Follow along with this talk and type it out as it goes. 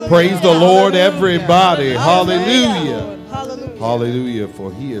Praise the Lord, everybody. Hallelujah. Hallelujah. Hallelujah,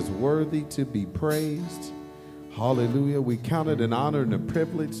 for he is worthy to be praised. Hallelujah. We count it an honor and a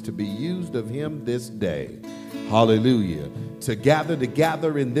privilege to be used of him this day. Hallelujah. To gather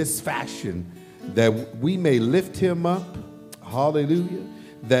together in this fashion that we may lift him up. Hallelujah.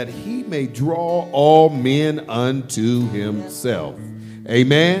 That he may draw all men unto himself.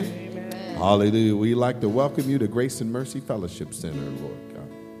 Amen. Amen. Hallelujah. We'd like to welcome you to Grace and Mercy Fellowship Center, Lord God,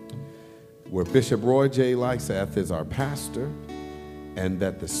 where Bishop Roy J. Lisath is our pastor, and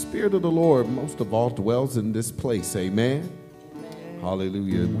that the Spirit of the Lord most of all dwells in this place. Amen. Amen.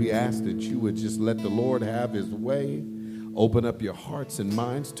 Hallelujah. We ask that you would just let the Lord have his way. Open up your hearts and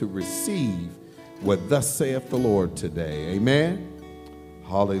minds to receive what thus saith the Lord today. Amen.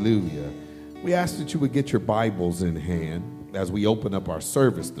 Hallelujah. We ask that you would get your Bibles in hand as we open up our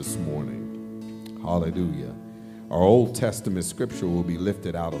service this morning. Hallelujah. Our Old Testament scripture will be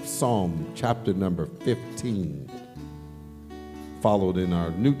lifted out of Psalm chapter number 15, followed in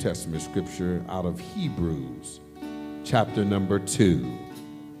our New Testament scripture out of Hebrews chapter number 2.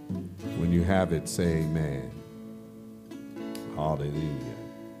 When you have it, say amen. Hallelujah.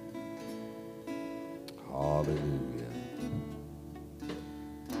 Hallelujah.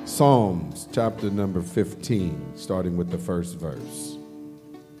 Psalms chapter number 15, starting with the first verse.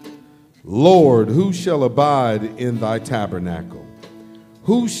 Lord, who shall abide in thy tabernacle?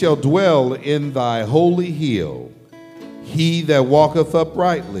 Who shall dwell in thy holy hill? He that walketh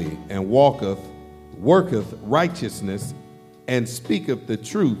uprightly and worketh righteousness and speaketh the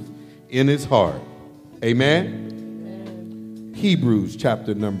truth in his heart. Amen. Hebrews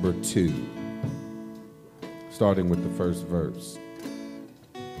chapter number 2, starting with the first verse.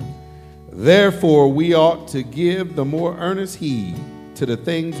 Therefore we ought to give the more earnest heed to the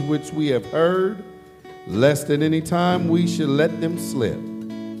things which we have heard, lest at any time we should let them slip.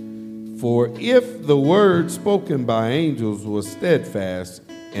 For if the word spoken by angels was steadfast,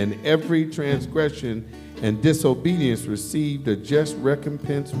 and every transgression and disobedience received a just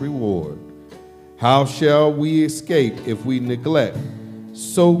recompense reward, how shall we escape if we neglect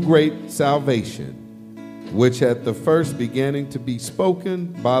so great salvation, which at the first beginning to be spoken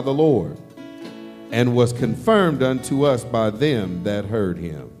by the Lord, and was confirmed unto us by them that heard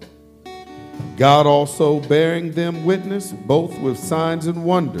him? God also bearing them witness, both with signs and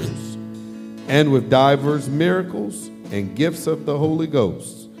wonders, and with divers miracles and gifts of the Holy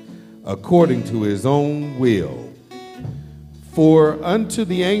Ghost, according to his own will. For unto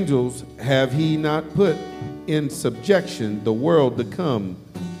the angels have he not put in subjection the world to come,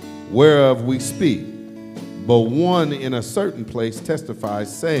 whereof we speak. But one in a certain place testifies,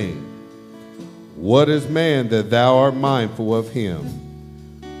 saying, What is man that thou art mindful of him,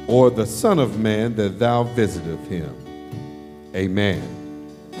 or the Son of Man that thou visiteth him? Amen.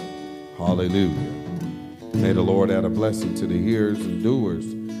 Hallelujah. May the Lord add a blessing to the hearers and doers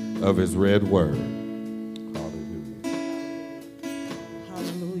of his read word. Hallelujah.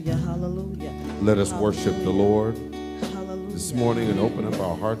 Hallelujah. Hallelujah. Let us worship the Lord Hallelujah. this morning and open up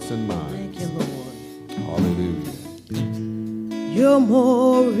our hearts and minds. Thank you, Lord. Hallelujah. You're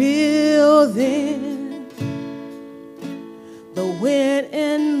more real than the wind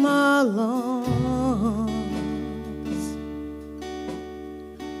in my lungs.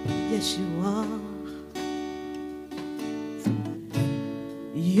 Yes, you are.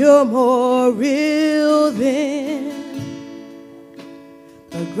 You're more real than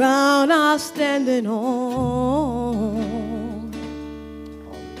the ground I'm standing on.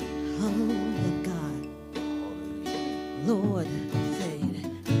 Hallelujah, God. Lord, say it.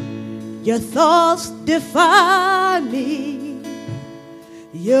 Your thoughts define me.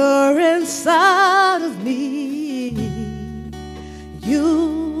 You're inside of me.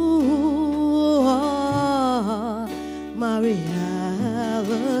 You are my reality.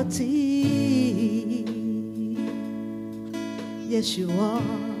 Yes, you are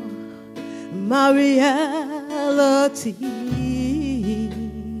my reality.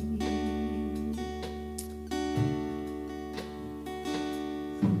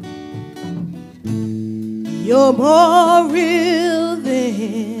 You're more real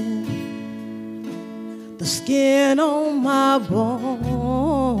than the skin on my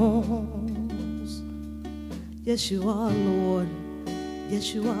bones. Yes, you are, Lord.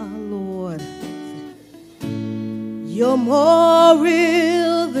 Yes, you are, Lord. You're more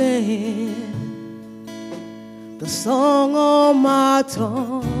real than the song on my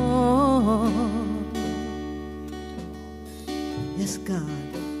tongue. Yes, God.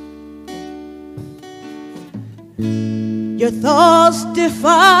 Your thoughts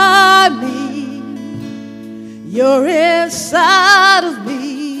define me. You're inside of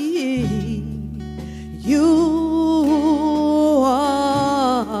me.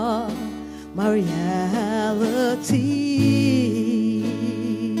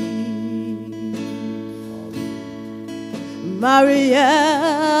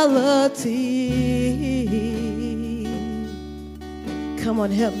 reality. Come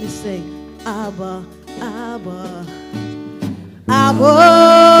on, help me sing. Abba, Abba, Abba,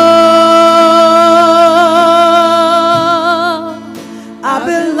 I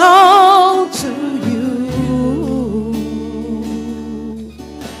belong to you.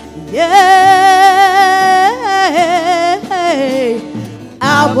 Yeah,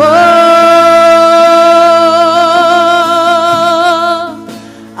 Abba,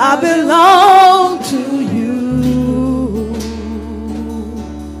 I belong to you.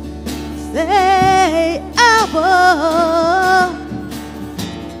 Say, Abba,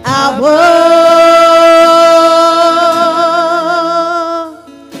 Abba,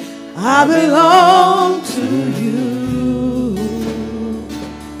 I belong to you.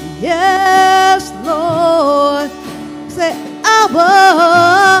 Yes, Lord. Say, Abba,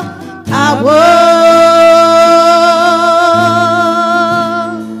 Abba,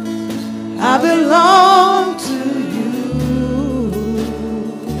 I belong to you.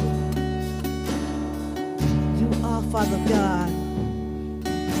 You are Father God.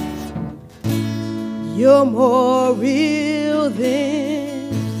 You're more real than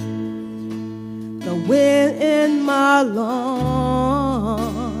the wind in my lungs.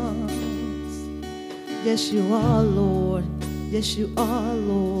 Yes, you are, Lord. Yes, you are,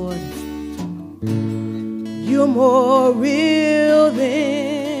 Lord. You're more real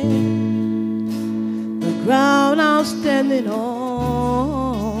than the ground I'm standing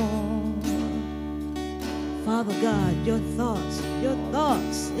on. Father God, your thoughts,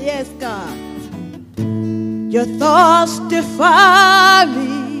 yes, God. Your thoughts defy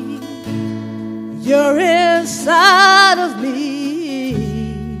me. You're inside of me.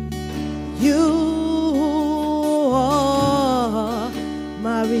 You are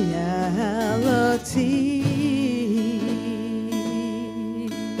my reality.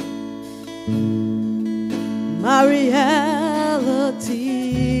 My reality.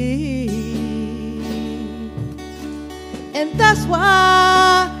 And that's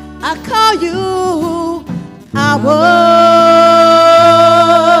why I call you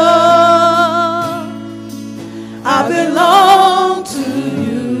I belong to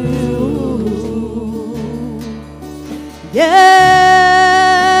you. Yeah,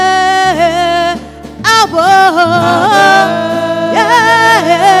 Abba.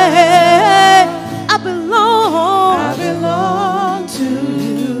 Yeah, I belong to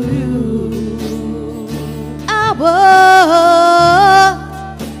you. Abba,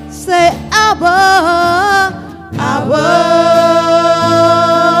 say Abba. Abba,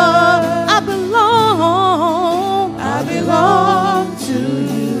 I belong to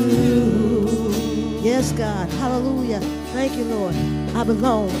you. Yes, God, hallelujah. Thank you, Lord. I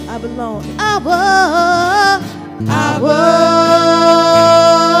belong. Abba, Abba,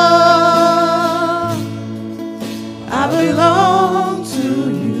 I belong to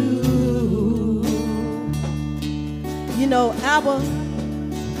you. You know, Abba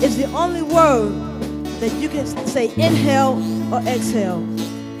is the only word that you can say inhale or exhale.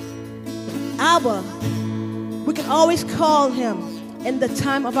 Abba, we can always call him in the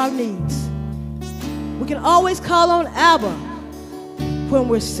time of our needs. We can always call on Abba when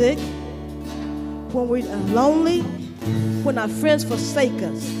we're sick, when we're lonely, when our friends forsake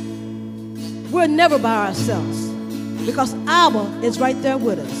us. We're never by ourselves because Abba is right there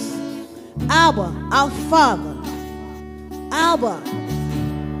with us. Abba, our Father. Abba,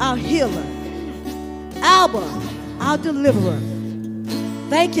 our healer. Abba, our deliverer.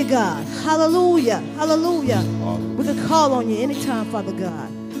 Thank you, God. Hallelujah. Hallelujah. We can call on you anytime, Father God.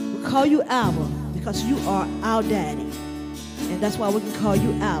 We call you Abba because you are our daddy. And that's why we can call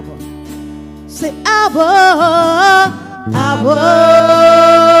you Abba. Say, Abba, Abba,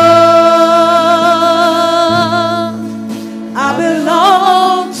 I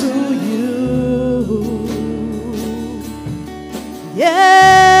belong to you. Yeah,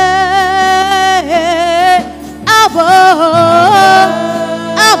 Abba,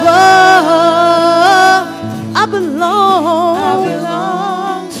 Abba, I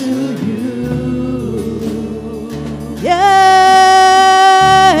belong to you. Yes,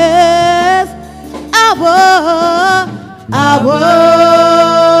 Abba, Abba.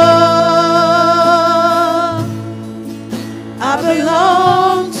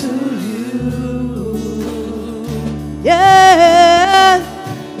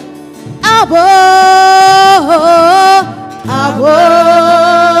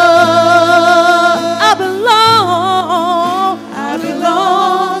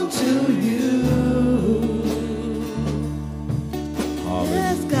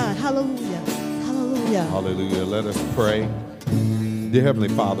 Dear Heavenly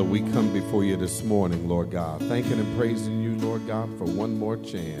Father, we come before you this morning, Lord God, thanking and praising you, Lord God, for one more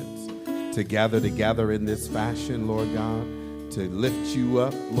chance to gather together in this fashion, Lord God, to lift you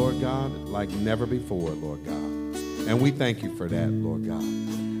up, Lord God, like never before, Lord God. And we thank you for that, Lord God.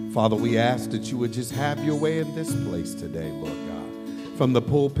 Father, we ask that you would just have your way in this place today, Lord God. From the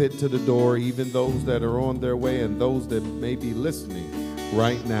pulpit to the door, even those that are on their way and those that may be listening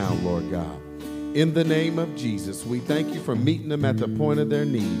right now, Lord God. In the name of Jesus, we thank you for meeting them at the point of their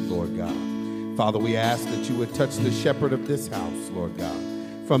need, Lord God. Father, we ask that you would touch the shepherd of this house, Lord God,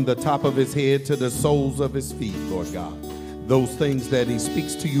 from the top of his head to the soles of his feet, Lord God. Those things that he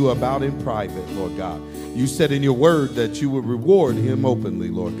speaks to you about in private, Lord God. You said in your word that you would reward him openly,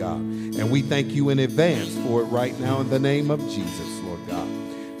 Lord God. And we thank you in advance for it right now in the name of Jesus, Lord God.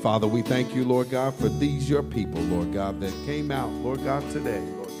 Father, we thank you, Lord God, for these your people, Lord God, that came out, Lord God, today,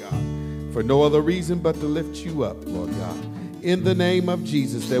 Lord God, for no other reason but to lift you up, Lord God. In the name of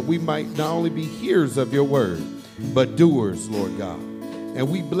Jesus, that we might not only be hearers of your word, but doers, Lord God. And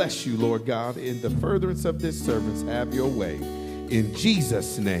we bless you, Lord God, in the furtherance of this service. Have your way. In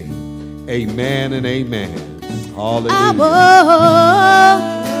Jesus' name, amen and amen. Hallelujah.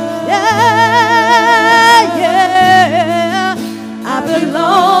 Yeah, yeah, I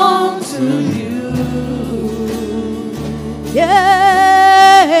belong to you.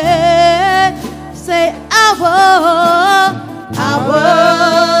 Yeah, say I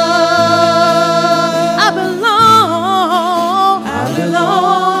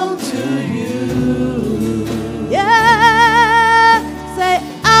belong to you. Yeah, say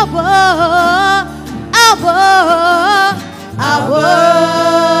I belong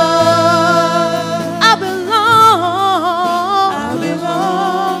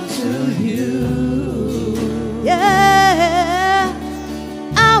to you. Yeah,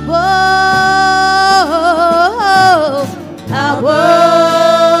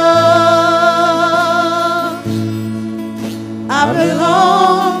 I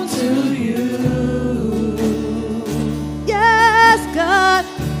belong to you. Yes, God,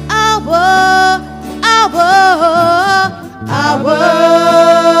 I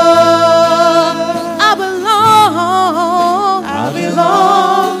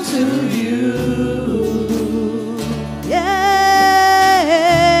belong to you. Yeah,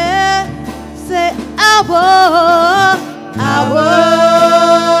 say I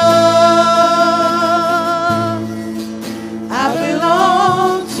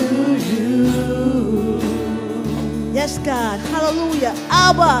belong to you. Yes, God, hallelujah.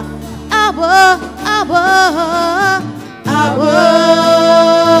 I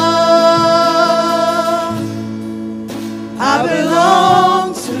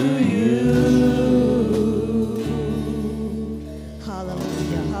belong to you.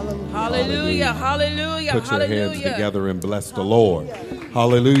 Hallelujah, hallelujah. Hallelujah, hallelujah, Put your hallelujah. hands together and bless the Lord.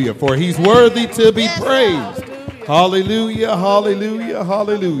 Hallelujah. For he's worthy to be praised. Hallelujah, hallelujah,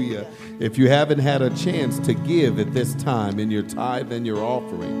 hallelujah. If you haven't had a chance to give at this time in your tithe and your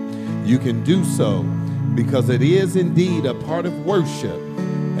offering, you can do so because it is indeed a part of worship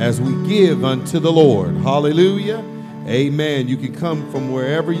as we give unto the Lord. Hallelujah. Amen. You can come from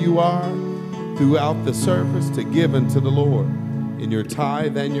wherever you are throughout the service to give unto the Lord in your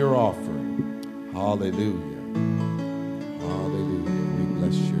tithe and your offering. Hallelujah. Hallelujah. We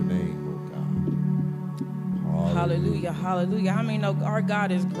bless your name, oh God. Hallelujah, hallelujah. How many know our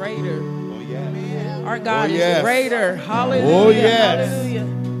God is greater? Oh, yes. Our God Oh, yes. is greater. Hallelujah. Oh, yes. Hallelujah.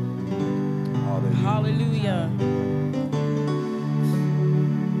 Hallelujah.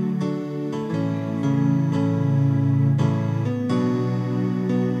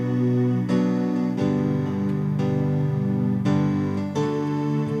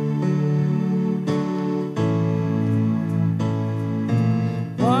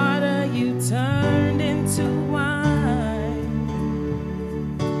 Water you turned into wine.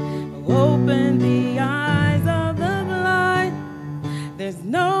 Open the eyes of the blind. There's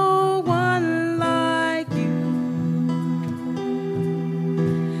no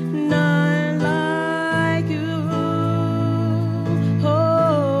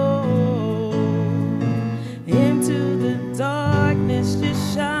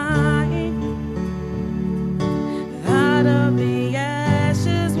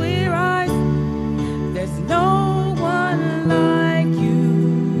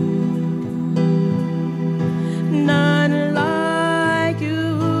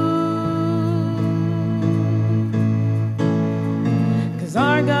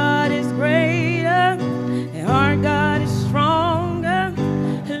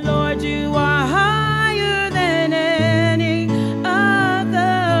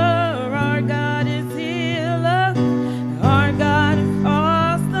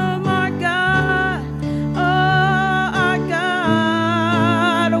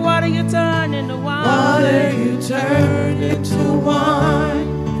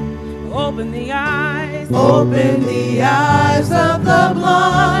Open the eyes of the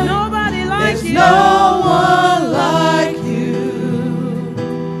blind. Nobody like There's you. no one like you.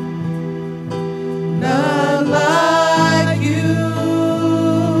 None like you.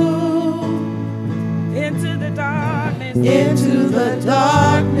 Into the darkness. Into the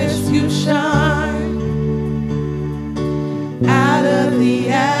darkness you shine. Out of the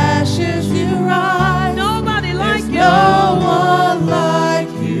ashes you rise. Nobody like There's you. no one like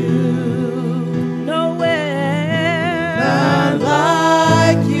you. Nowhere. None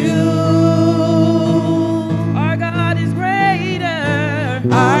like you. Our God is greater.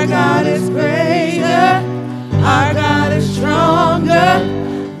 Our God is greater. Our God is stronger.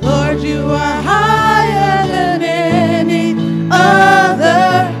 Lord, you are higher than any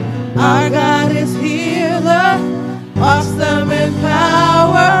other. Our God is healer. Awesome in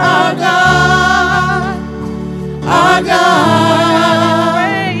power. Our God. Our God.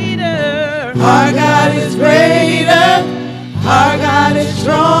 Our God is greater. Our God is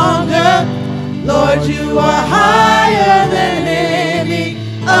stronger. Lord, you are higher than any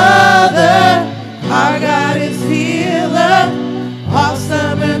other. Our God is healer.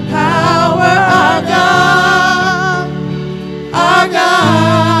 Awesome in power. Our God. Our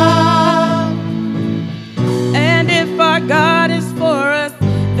God. And if our God is for us,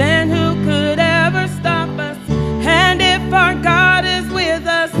 then who could ever stop us? And if our God is with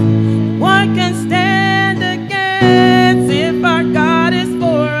us, what can stand against? If our God is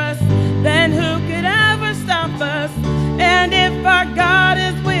for us, then who could ever stop us? And if our God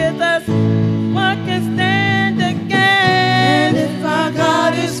is with us, what can stand against? And if our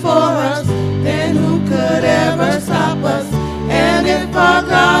God is for us, then who could ever stop us? And if our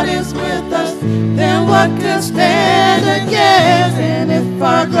God is with us, then what could stand against? And if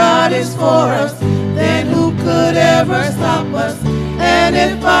our God is for us, then who could ever stop us? And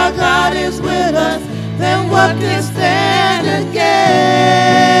if our God is with us, then what could stand against?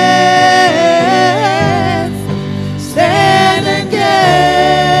 Stand against.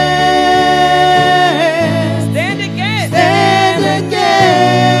 Stand against. Stand against.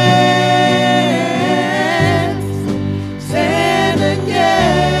 Stand against.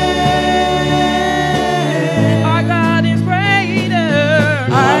 Our God is greater.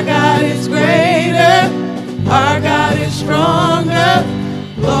 Our God is greater. Our God is stronger.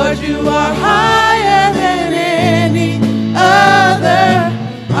 Lord, you are higher than any other.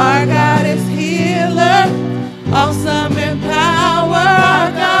 Our God is healer. Awesome in power.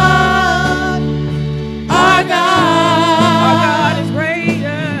 Our God. Our God. Our God is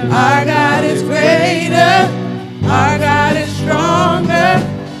greater. Our God is greater. Our God is stronger.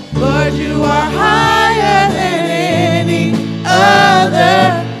 Lord, you are higher than any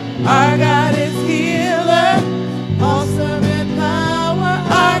other. Our God is healer. Awesome in power.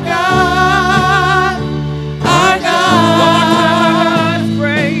 Our God. Our God. Our God is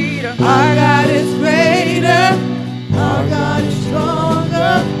greater. Our God is greater. Our God is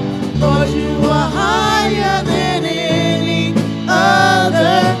stronger. Lord, you are higher than any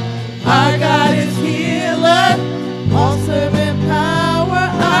other. Our God is healer. Awesome in power.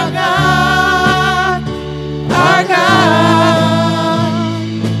 Our God. Our God.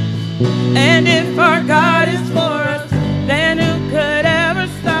 And if our God is for us, then who could ever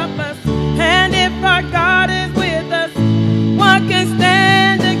stop us? And if our God is with us, what can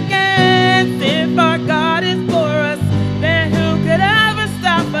stand against? If our God is for us, then who could ever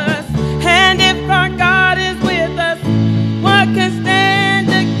stop us? And if our God is with us, what can stand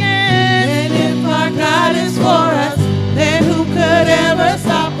against? And if our God is for us, then who could ever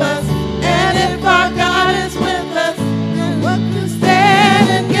stop us? And if our God is with us, then what can stand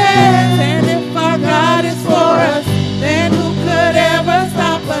against? And if our God is for us, then who could ever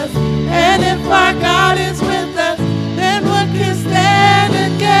stop us? And if our God is with us, then what can stand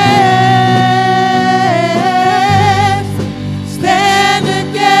against? Stand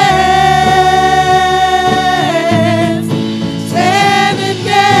against. Stand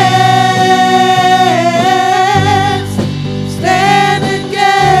against. Stand against.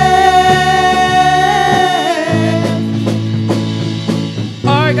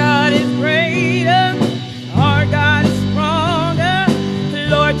 Our God is greater. Our God is stronger.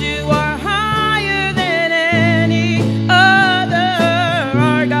 Lord, you are higher than any other.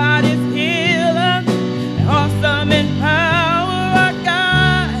 Our God is healer. Awesome in power. Our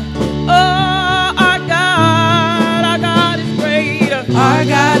God. Oh, our God is greater. Our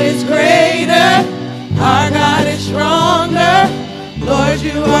God is greater. Our God is stronger. Lord,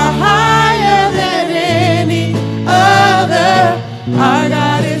 you are higher than any other. Our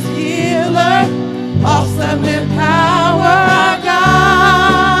God is healer. Awesome in power. Our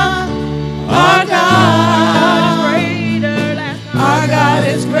God. Our God. God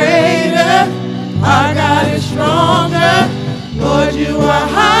is greater. Our God is stronger. Lord, you are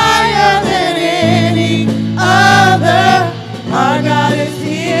higher than any other. Our God is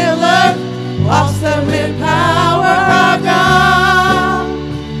healer. Awesome in power. Our God.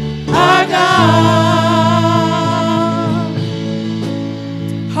 Our God.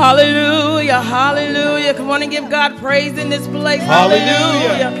 Hallelujah. Hallelujah. Come on and give God praise in this place.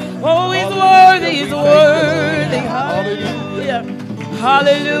 Hallelujah. Oh, he's worthy. He's worthy. Hallelujah.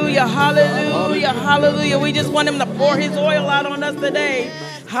 Hallelujah, hallelujah, hallelujah. We just want him to pour his oil out on us today.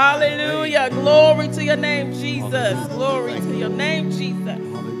 Hallelujah. Glory to your name, Jesus. Glory to your name, Jesus.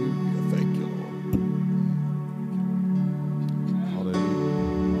 Hallelujah. Thank you, Lord. Hallelujah.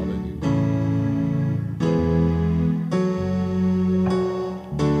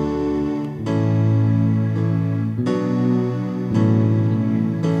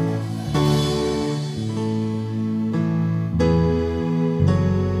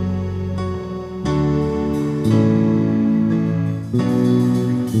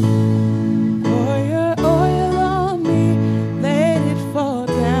 Pour your oil on me, let it fall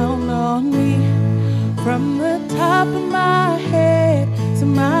down on me, from the top of my head to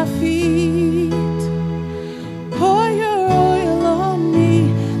my feet. Pour your oil on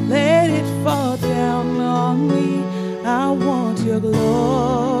me, let it fall down on me. I want your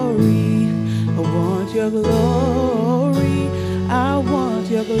glory, I want your glory, I want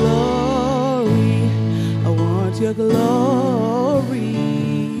your glory, I want your glory.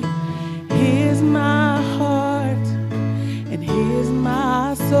 Here's my heart and here's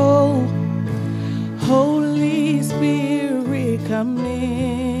my soul. Holy Spirit, come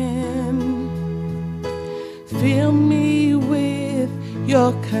in. Fill me with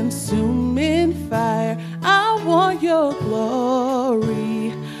your consuming fire. I want your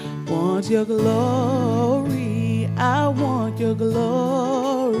glory, want your glory. I want your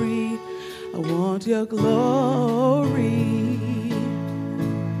glory, I want your glory.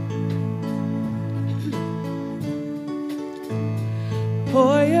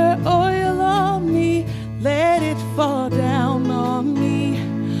 Pour your oil on me, let it fall down on me,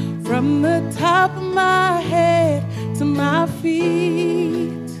 from the top of my head to my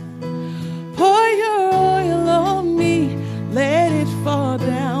feet. Pour your oil on me, let it fall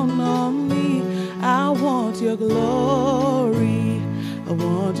down on me. I want your glory, I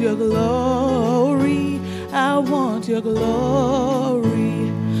want your glory, I want your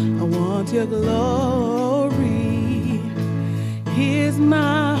glory, I want your glory. Here's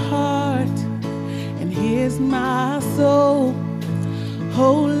my heart and here's my soul.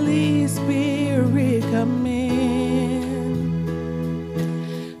 Holy Spirit, come in.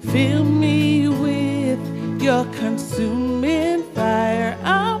 Fill me with your consuming fire.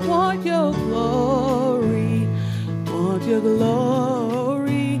 I want your glory, want your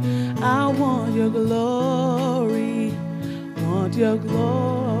glory. I want your glory, want your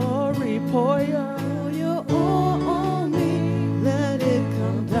glory. Pour your oil on me, let it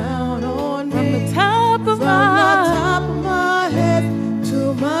come down on me, from the top of my head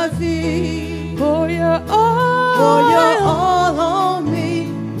to my feet. Pour your oil on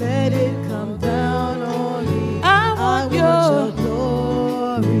me, let it come down on me. I want your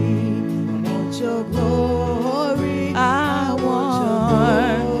glory, I want your glory. I want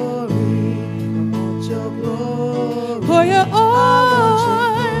your glory. Pour your oil,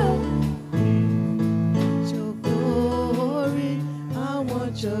 your glory, I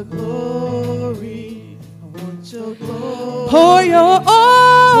want your glory. Pour your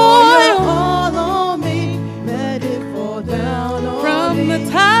oil on me, let it fall down on from me, the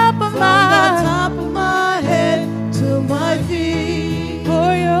top of my head to my feet.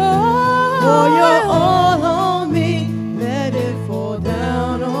 Pour your oil on me, let it fall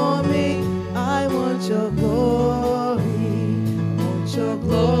down on me. I want your glory, I want your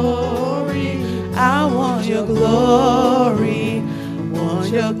glory, I want your glory,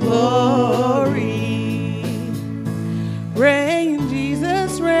 your glory. Rain,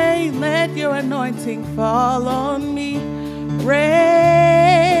 Jesus, rain, let your anointing fall on me.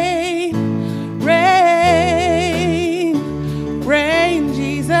 Rain, rain, rain,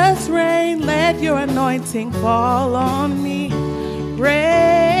 Jesus, rain, let your anointing fall on me.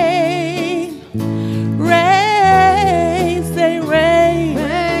 Rain, rain, say rain.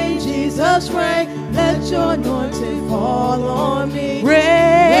 Rain, Jesus, rain, let your anointing fall on me. Rain,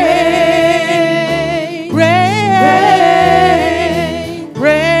 rain,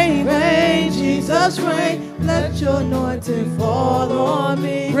 rain, rain, Jesus, rain, let your anointing fall on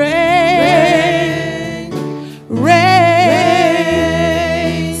me. Rain, rain,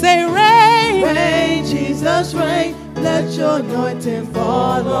 say rain, rain, Jesus, rain, let your anointing fall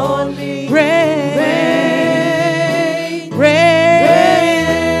fall on me. Rain, Rain, rain,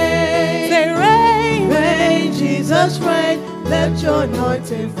 say rain, rain, Jesus, rain. Let your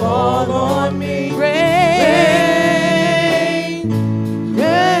anointing fall on me. rain, Rain,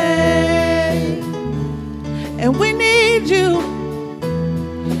 rain. and we need you.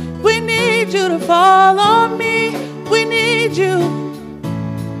 We need you to fall on me. We need you.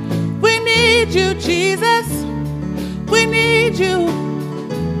 We need you, Jesus. We need you.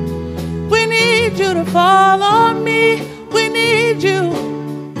 We need you to fall on me. We need you.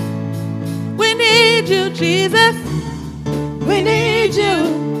 We need you, Jesus. We need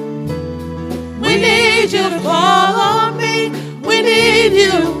you. We need you to fall on me. We need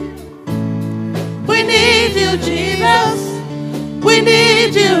you. We need you, Jesus. We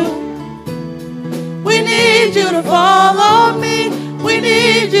need you. We need you to fall on me. We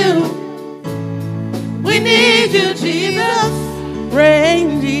need you. We need you, Jesus.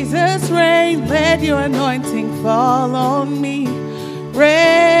 Rain, Jesus, rain, let your anointing fall on me.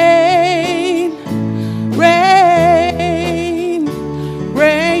 Rain, rain,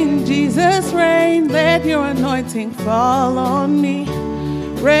 rain, Jesus, rain, let your anointing fall on me.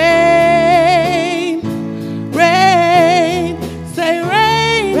 Rain, rain, say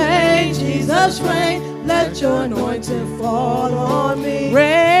rain, Rain, Jesus, rain. Let your anointing fall on me. rain,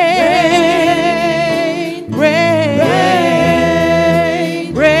 rain,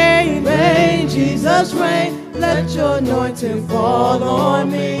 Rain, rain, rain, Jesus, rain. Let your anointing fall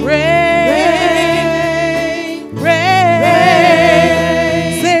on me. rain, Rain,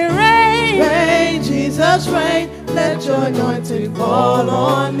 rain, say rain. rain, Jesus, rain. Let your anointing fall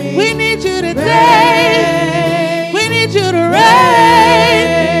on me. We need you today. We need you to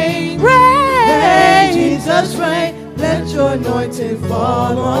rain, rain. Jesus, rain. Let your anointing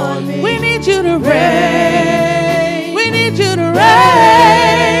fall on me. We need you to rain. We need you to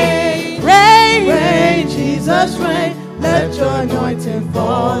rain, rain, Rain, Jesus, rain. Let your anointing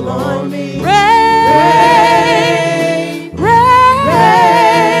fall on me. rain, rain,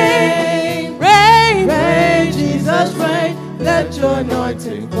 rain, Rain, Jesus, rain. Let your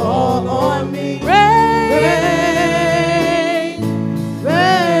anointing fall on me. rain.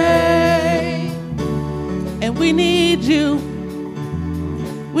 Rain, And we need you.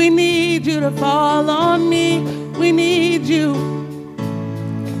 We need you to fall on me. We need you.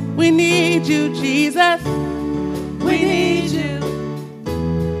 We need you, Jesus. we need you.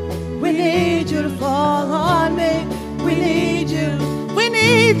 We need you to fall on me. We need you. We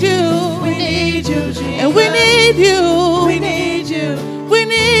need you. We need you, Jesus. And we need you. We need you. We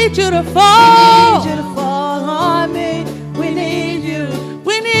need you to We fall. need you to fall on me. We need you.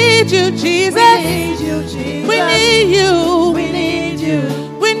 We need you, We Jesus. need you, Jesus. We need you. We need you.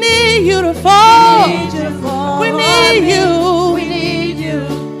 We need you to fall. We need you to fall. We on need me. you. We need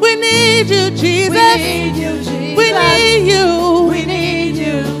you. We need you, We Jesus. need you, Jesus. We need you. We need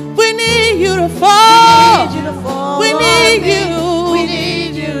you. We need you to We fall. need you to fall. We on need me. you. We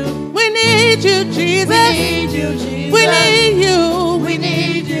need you. We need you, We Jesus. need you, Jesus. We need you. We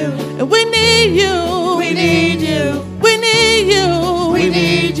need you. We need you. We need you. We need you. We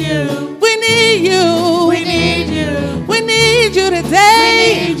need you. We need you. We need you. We need you We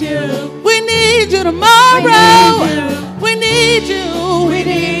today. need you. We need you tomorrow. We We need you. We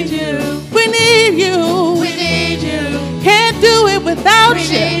need you. We need you. We need you. Can't do it without We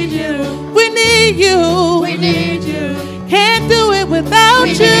you. need you. We need you. We need you. Can't do it without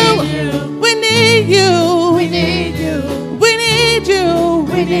We you. need you. We need you. We need you. We need you.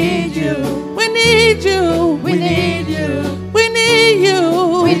 We need you. We need you. We need you. We need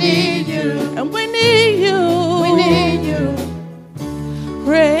you. We need you. And we need you. We need you.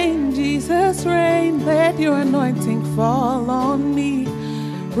 Rain, Jesus, rain, let your anointing fall on me.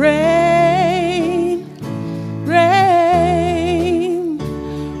 Rain, rain,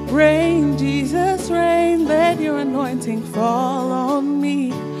 rain, Jesus, rain, let your anointing fall on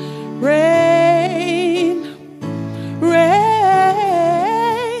me. Rain, rain,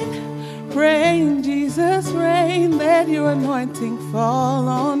 rain, Jesus, rain, let your anointing fall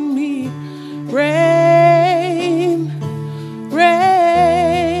on me. Rain,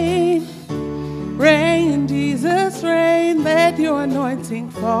 rain, rain, Jesus, rain, let your anointing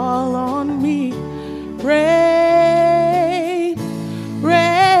fall on me. Rain, rain.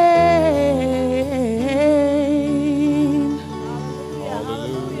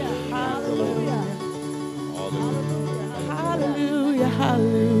 Hallelujah. Hallelujah. Hallelujah,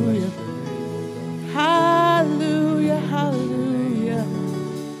 hallelujah. Hallelujah, hallelujah.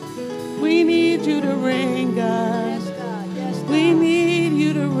 We need you to reign, God. Yes, God. Yes, God. We need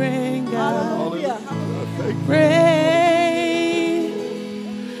you to reign, God. Hallelujah. Rain,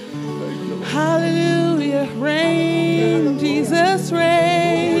 Hallelujah. Reign, Jesus,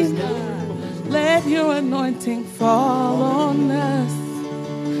 reign. Let your anointing fall on us.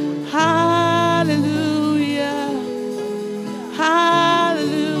 Hallelujah.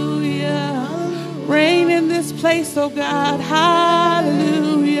 Hallelujah. Reign in this place, oh God.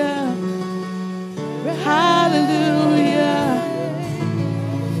 Hallelujah. Hallelujah.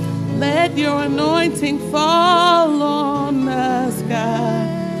 Let your anointing fall on us, God.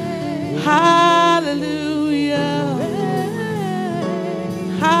 Hallelujah.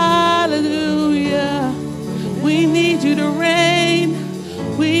 Hallelujah. We need you to reign.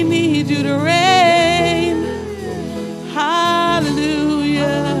 We need you to reign.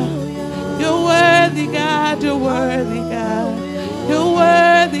 Hallelujah. You're worthy, God. You're worthy, God. You're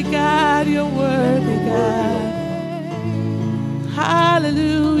worthy, God. You're worthy, God.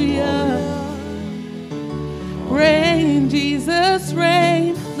 Hallelujah. Reign, Jesus,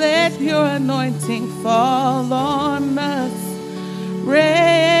 reign. Let your anointing fall on us.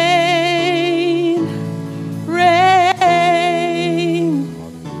 Reign, reign,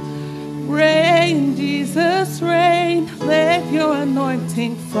 reign, Jesus, reign. Let your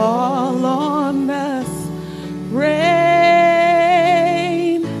anointing fall on us. Reign,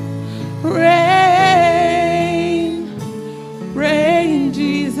 reign, reign,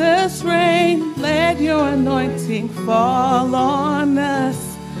 Jesus, reign. Let your anointing fall on us.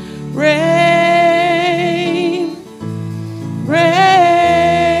 Reign, reign,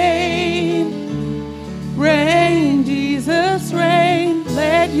 reign, Jesus, reign.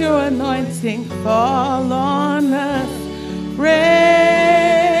 Let your anointing fall on us. Reign,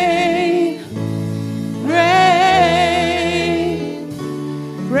 reign,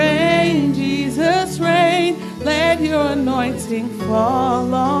 reign, Jesus, reign. Let your anointing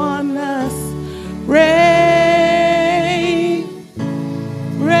fall on us. Reign,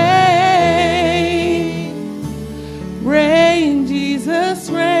 reign, reign, Jesus,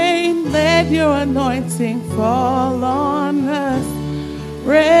 reign. Let your anointing fall on us.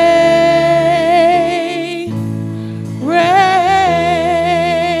 Reign, reign,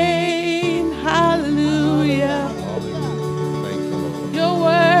 hallelujah. You're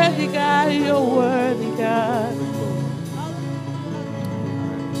worthy, God. You're worthy, God.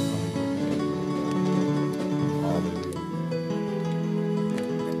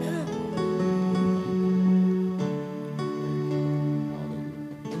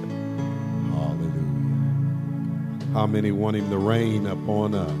 How many want him to reign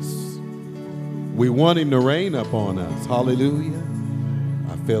upon us? We want him to reign upon us. Hallelujah.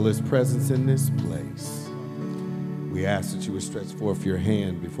 I feel his presence in this place. We ask that you would stretch forth your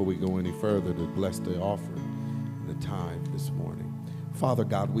hand before we go any further to bless the offering and the time this morning. Father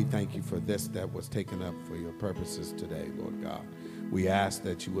God, we thank you for this that was taken up for your purposes today, Lord God. We ask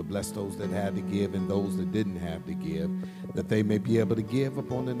that you would bless those that had to give and those that didn't have to give, that they may be able to give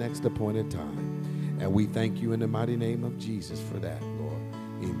upon the next appointed time. And we thank you in the mighty name of Jesus for that, Lord.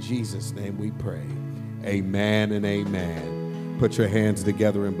 In Jesus' name we pray. Amen and amen. Put your hands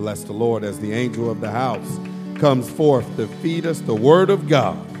together and bless the Lord as the angel of the house comes forth to feed us the word of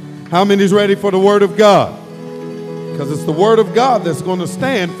God. How many is ready for the word of God? Because it's the word of God that's going to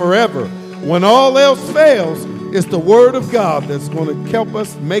stand forever. When all else fails, it's the word of God that's going to help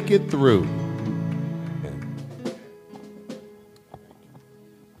us make it through.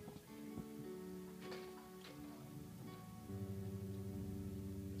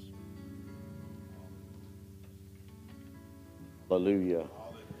 Hallelujah.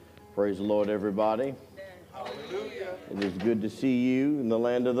 Praise the Lord, everybody. Hallelujah. It is good to see you in the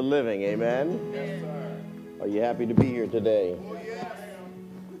land of the living. Amen. Yes, sir. Are you happy to be here today? Oh, yes.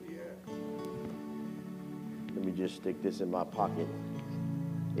 Let me just stick this in my pocket.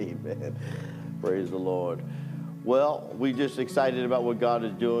 Amen. Praise the Lord. Well, we're just excited about what God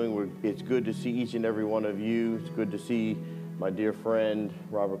is doing. It's good to see each and every one of you. It's good to see my dear friend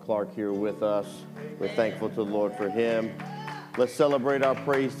Robert Clark here with us. We're thankful to the Lord for him. Let's celebrate our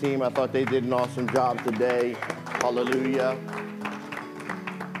praise team. I thought they did an awesome job today. Hallelujah.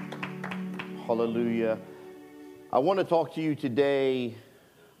 Hallelujah. I want to talk to you today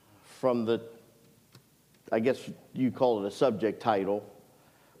from the, I guess you call it a subject title,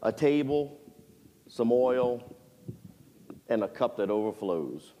 a table, some oil, and a cup that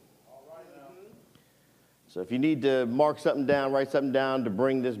overflows. So if you need to mark something down, write something down to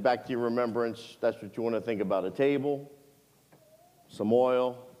bring this back to your remembrance, that's what you want to think about, a table, some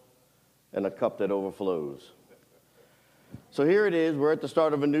oil, and a cup that overflows. So here it is. We're at the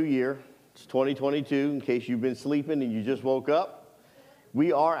start of a new year. It's 2022, in case you've been sleeping and you just woke up.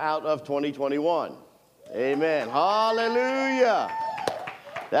 We are out of 2021. Amen. Hallelujah.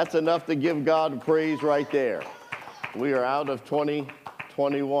 That's enough to give God praise right there. We are out of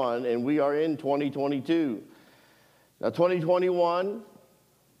 2021 and we are in 2022. Now 2021,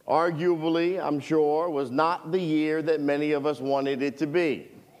 arguably, I'm sure, was not the year that many of us wanted it to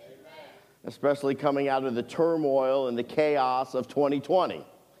be. Especially coming out of the turmoil and the chaos of 2020. Yes.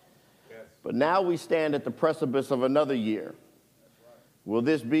 But now we stand at the precipice of another year. Will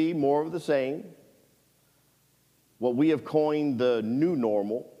this be more of the same? What we have coined the new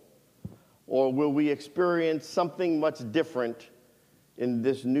normal? Or will we experience something much different in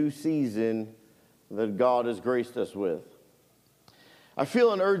this new season that God has graced us with? I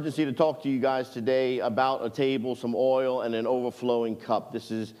feel an urgency to talk to you guys today about a table, some oil, and an overflowing cup. This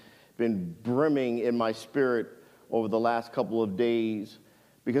has been brimming in my spirit over the last couple of days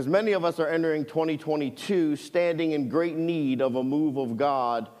because many of us are entering 2022 standing in great need of a move of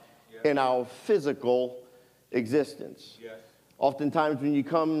God in our physical existence. Yes. Oftentimes when you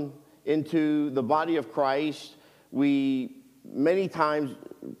come into the body of Christ, we many times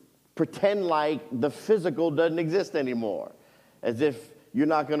pretend like the physical doesn't exist anymore, as if you're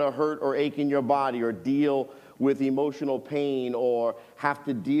not going to hurt or ache in your body or deal with emotional pain or have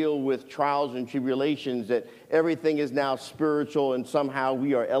to deal with trials and tribulations, that everything is now spiritual and somehow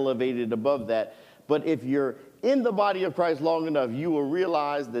we are elevated above that. But if you're in the body of Christ long enough, you will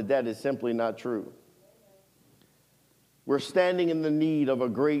realize that that is simply not true. We're standing in the need of a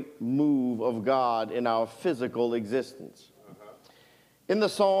great move of God in our physical existence. In the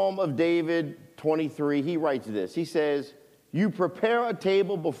Psalm of David 23, he writes this. He says, "You prepare a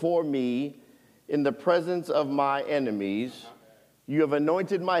table before me in the presence of my enemies. You have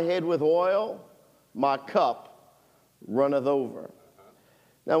anointed my head with oil, my cup runneth over."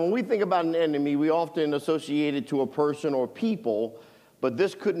 Now, when we think about an enemy, we often associate it to a person or people, but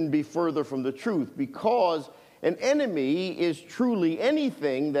this couldn't be further from the truth, because an enemy is truly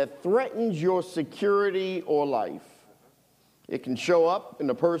anything that threatens your security or life. It can show up in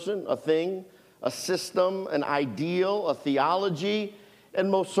a person, a thing, a system, an ideal, a theology,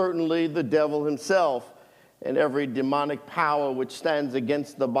 and most certainly the devil himself and every demonic power which stands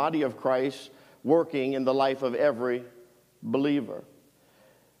against the body of Christ working in the life of every believer.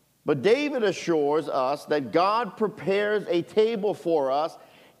 But David assures us that God prepares a table for us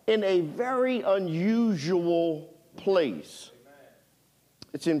in a very unusual place.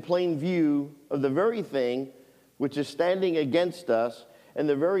 It's in plain view of the very thing which is standing against us and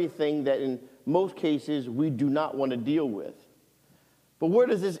the very thing that in most cases we do not want to deal with. But where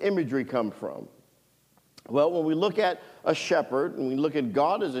does this imagery come from? Well, when we look at a shepherd, and we look at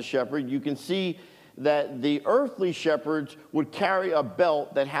God as a shepherd, you can see that the earthly shepherds would carry a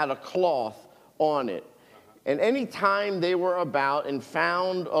belt that had a cloth on it. And any time they were about and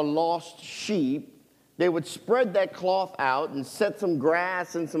found a lost sheep, they would spread that cloth out and set some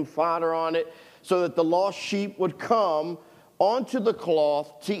grass and some fodder on it so that the lost sheep would come onto the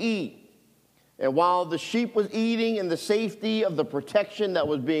cloth to eat. And while the sheep was eating in the safety of the protection that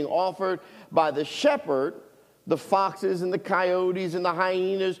was being offered by the shepherd, the foxes and the coyotes and the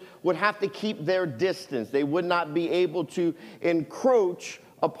hyenas would have to keep their distance. They would not be able to encroach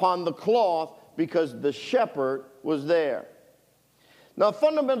upon the cloth because the shepherd was there. Now,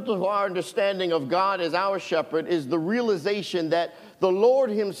 fundamental to our understanding of God as our shepherd is the realization that the Lord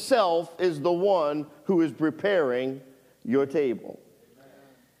himself is the one who is preparing your table.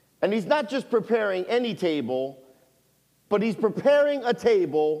 And he's not just preparing any table, but he's preparing a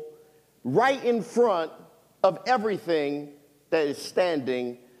table right in front of everything that is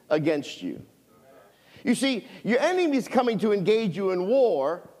standing against you. You see, your enemy is coming to engage you in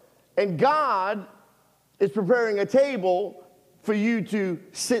war, and God is preparing a table for you to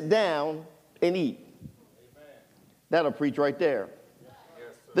sit down and eat. That'll preach right there.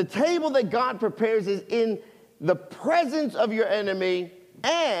 The table that God prepares is in the presence of your enemy,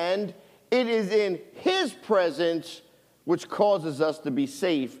 and it is in his presence which causes us to be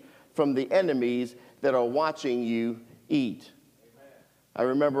safe from the enemies that are watching you eat. Amen. I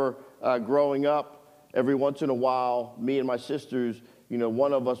remember growing up, every once in a while, me and my sisters,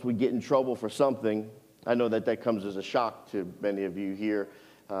 one of us would get in trouble for something. I know that comes as a shock to many of you here.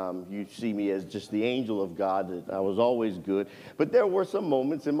 You see me as just the angel of God, that I was always good. But there were some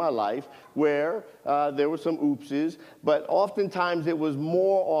moments in my life where there were some oopses, but oftentimes it was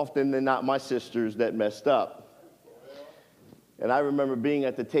more often than not my sisters that messed up. And I remember being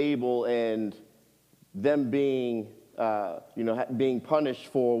at the table and them being punished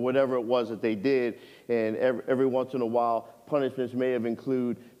for whatever it was that they did. And every once in a while, punishments may have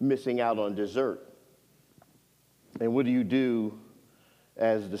included missing out on dessert. And what do you do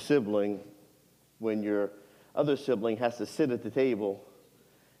as the sibling when your other sibling has to sit at the table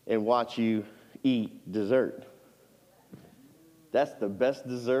and watch you eat dessert. That's the best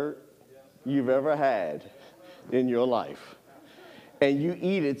dessert you've ever had in your life. And you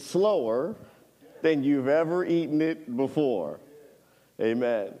eat it slower than you've ever eaten it before.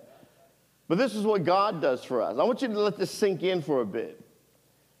 Amen. But this is what God does for us. I want you to let this sink in for a bit.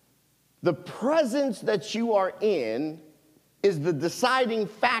 The presence that you are in is the deciding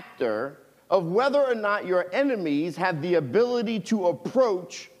factor of whether or not your enemies have the ability to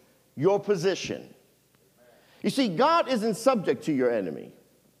approach your position. You see, God isn't subject to your enemy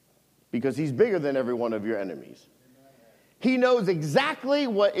because he's bigger than every one of your enemies. He knows exactly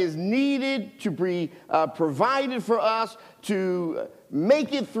what is needed to be provided for us to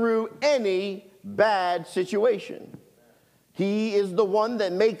make it through any bad situation. He is the one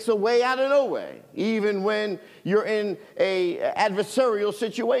that makes a way out of no way, even when you're in an adversarial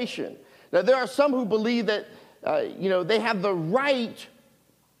situation. Now, there are some who believe that, they have the right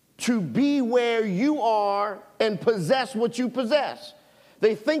to be where you are and possess what you possess.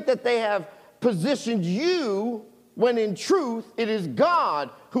 They think that they have positioned you when in truth it is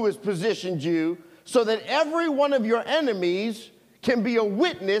God who has positioned you so that every one of your enemies can be a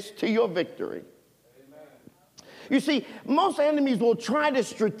witness to your victory. Amen. You see, most enemies will try to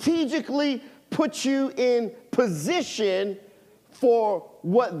strategically put you in position for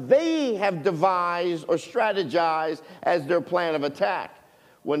what they have devised or strategized as their plan of attack,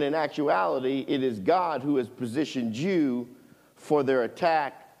 when in actuality it is God who has positioned you for their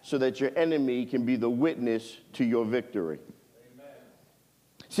attack so that your enemy can be the witness to your victory. Amen.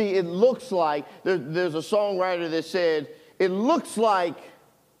 See, it looks like, there's a songwriter that said, it looks like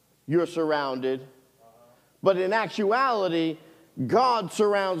you're surrounded, but in actuality, God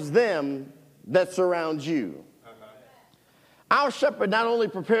surrounds them that surround you. Our shepherd not only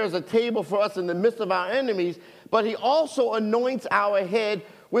prepares a table for us in the midst of our enemies, but he also anoints our head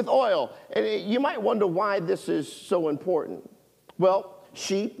with oil. And you might wonder why this is so important. Well,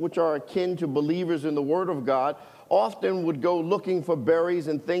 sheep, which are akin to believers in the Word of God, often would go looking for berries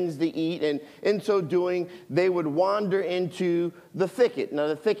and things to eat, and in so doing, they would wander into the thicket. Now,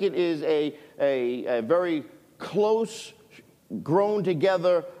 the thicket is a very close, grown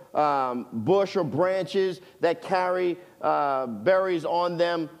together bush or branches that carry berries on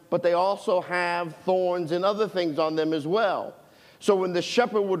them, but they also have thorns and other things on them as well. So when the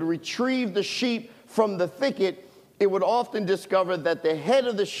shepherd would retrieve the sheep from the thicket, it would often discover that the head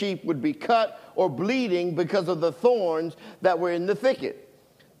of the sheep would be cut or bleeding because of the thorns that were in the thicket.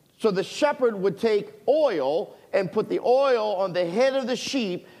 So the shepherd would take oil and put the oil on the head of the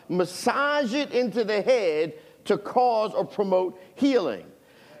sheep, massage it into the head to cause or promote healing.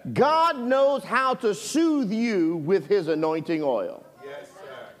 God knows how to soothe you with his anointing oil. Yes,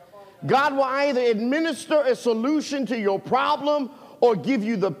 sir. God will either administer a solution to your problem or give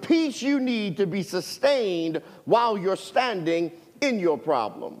you the peace you need to be sustained while you're standing in your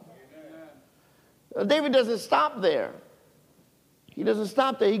problem. David doesn't stop there. He doesn't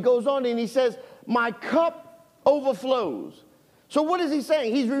stop there. He goes on and he says, my cup overflows. So what is he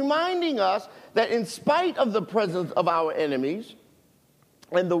saying? He's reminding us that in spite of the presence of our enemies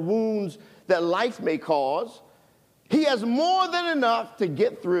and the wounds that life may cause, he has more than enough to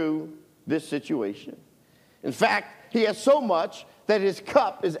get through this situation. In fact, he has so much that his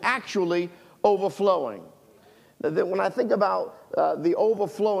cup is actually overflowing. When I think about the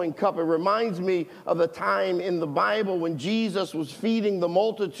overflowing cup, it reminds me of the time in the Bible when Jesus was feeding the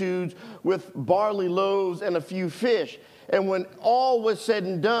multitudes with barley loaves and a few fish. And when all was said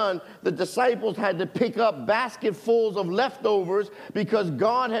and done, the disciples had to pick up basketfuls of leftovers because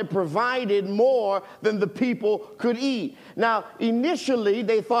God had provided more than the people could eat. Now, initially,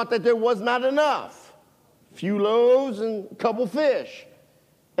 they thought that there was not enough. A few loaves and a couple fish.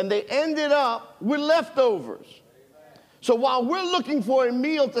 And they ended up with leftovers. So while we're looking for a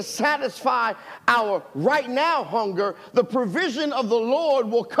meal to satisfy our right now hunger, the provision of the Lord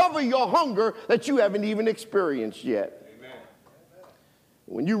will cover your hunger that you haven't even experienced yet.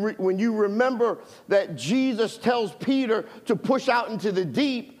 When you remember that Jesus tells Peter to push out into the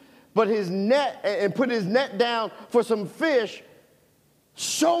deep, but his net and put his net down for some fish,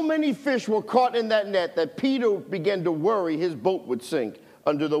 so many fish were caught in that net that Peter began to worry his boat would sink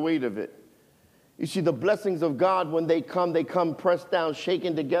under the weight of it. You see, the blessings of God, when they come pressed down,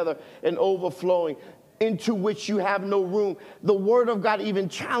 shaken together, and overflowing, into which you have no room. The Word of God even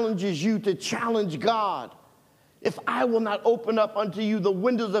challenges you to challenge God. If I will not open up unto you the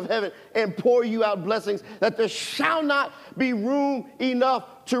windows of heaven and pour you out blessings, that there shall not be room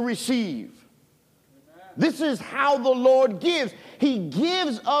enough to receive. Amen. This is how the Lord gives. He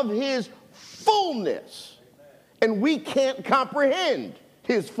gives of his fullness. Amen. And we can't comprehend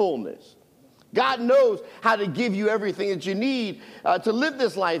his fullness. God knows how to give you everything that you need to live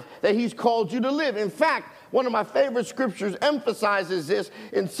this life that he's called you to live. In fact, one of my favorite scriptures emphasizes this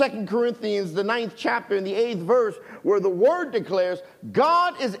in 2 Corinthians, the 9th chapter, in the 8th verse, where the word declares,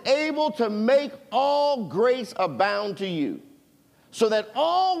 God is able to make all grace abound to you, so that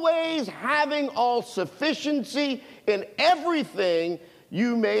always having all sufficiency in everything,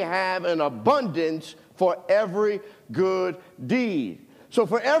 you may have an abundance for every good deed. So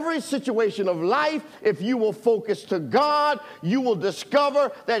for every situation of life, if you will focus to God, you will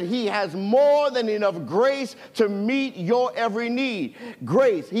discover that he has more than enough grace to meet your every need.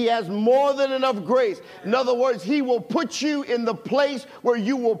 Grace. He has more than enough grace. In other words, he will put you in the place where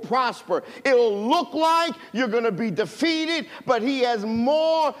you will prosper. It'll look like you're going to be defeated, but he has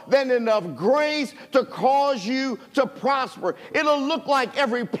more than enough grace to cause you to prosper. It'll look like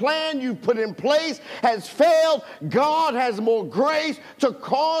every plan you've put in place has failed. God has more grace to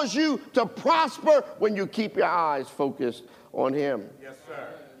cause you to prosper when you keep your eyes focused on him. Yes, sir.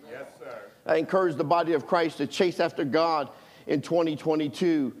 Yes, sir. I encourage the body of Christ to chase after God in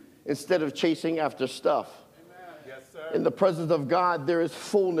 2022 instead of chasing after stuff. Amen. Yes, sir. In the presence of God, there is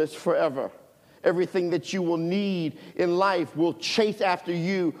fullness forever. Everything that you will need in life will chase after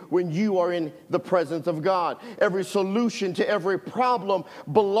you when you are in the presence of God. Every solution to every problem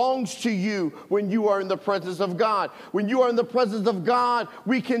belongs to you when you are in the presence of God. When you are in the presence of God,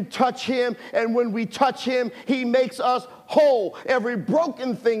 we can touch him, and when we touch him, he makes us whole. Every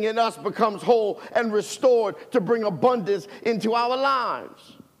broken thing in us becomes whole and restored to bring abundance into our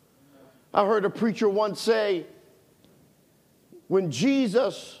lives. I heard a preacher once say, when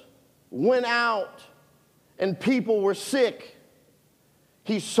Jesus went out and people were sick,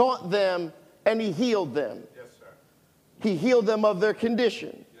 he sought them and he healed them. Yes, sir. He healed them of their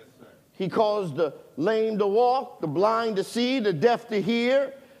condition. Yes, sir. He caused the lame to walk, the blind to see, the deaf to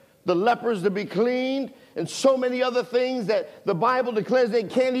hear, the lepers to be cleaned, and so many other things that the Bible declares they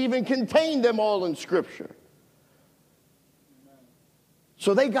can't even contain them all in Scripture.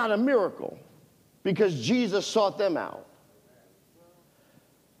 So they got a miracle because Jesus sought them out.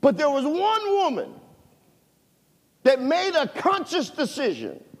 But there was one woman that made a conscious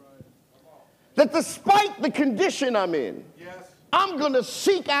decision that despite the condition I'm in, I'm going to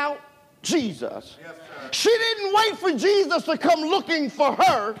seek out Jesus. Yes, sir. She didn't wait for Jesus to come looking for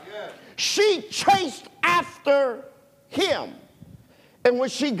her. Yes. She chased after him. And when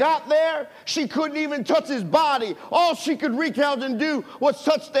she got there, she couldn't even touch his body. All she could reach out and do was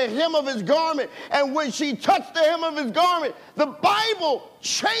touch the hem of his garment. And when she touched the hem of his garment, the Bible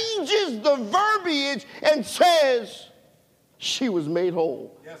changes the verbiage and says she was made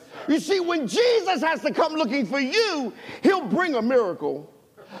whole. Yes, sir. You see, when Jesus has to come looking for you, he'll bring a miracle.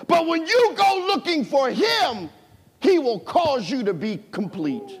 But when you go looking for him, he will cause you to be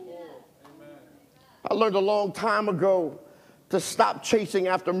complete. Amen. I learned a long time ago to stop chasing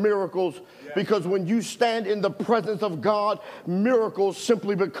after miracles, because when you stand in the presence of God, miracles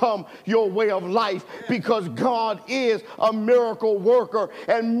simply become your way of life, because God is a miracle worker,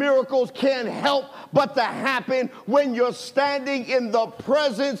 and miracles can't help but to happen when you're standing in the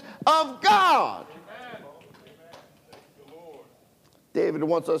presence of God. Amen. David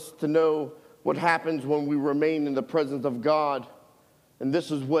wants us to know what happens when we remain in the presence of God, and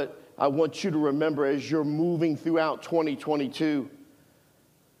this is what I want you to remember as you're moving throughout 2022,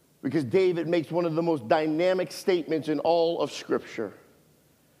 because David makes one of the most dynamic statements in all of Scripture.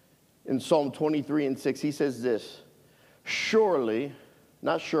 In Psalm 23:6, he says this: surely,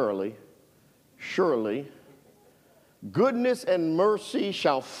 not surely, surely, goodness and mercy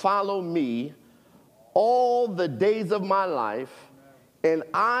shall follow me all the days of my life, and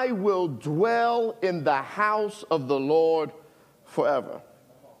I will dwell in the house of the Lord forever.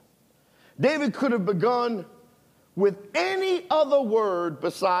 David could have begun with any other word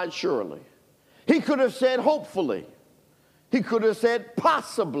besides surely. He could have said hopefully. He could have said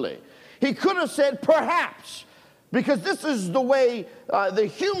possibly. He could have said perhaps, because this is the way the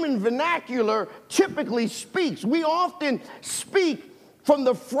human vernacular typically speaks. We often speak from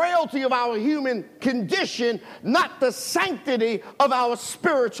the frailty of our human condition, not the sanctity of our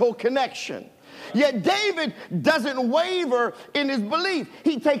spiritual connection. Yet David doesn't waver in his belief.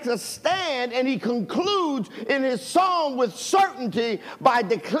 He takes a stand and he concludes in his psalm with certainty by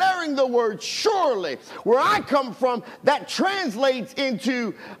declaring the word surely. Where I come from, that translates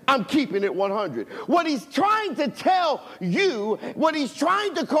into I'm keeping it 100. What he's trying to tell you, what he's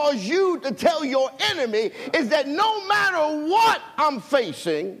trying to cause you to tell your enemy is that no matter what I'm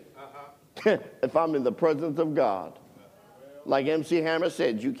facing, if I'm in the presence of God, like MC Hammer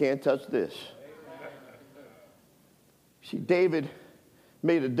said, you can't touch this. See, David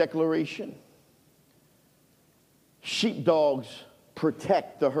made a declaration. Sheepdogs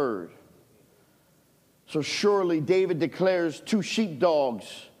protect the herd. So surely David declares 2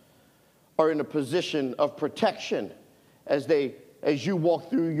 sheepdogs are in a position of protection as you walk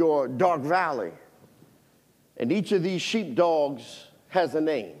through your dark valley. And each of these sheepdogs has a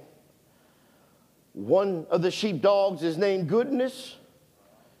name. One of the sheepdogs is named Goodness,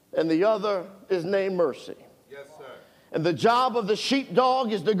 and the other is named Mercy. Yes, sir. And the job of the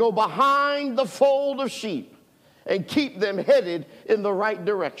sheepdog is to go behind the fold of sheep and keep them headed in the right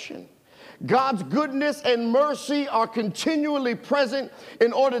direction. God's goodness and mercy are continually present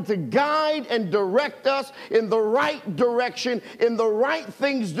in order to guide and direct us in the right direction, in the right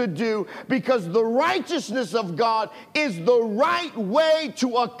things to do, because the righteousness of God is the right way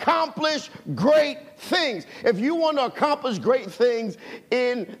to accomplish great things. If you want to accomplish great things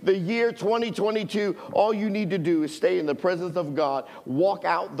in the year 2022, all you need to do is stay in the presence of God, walk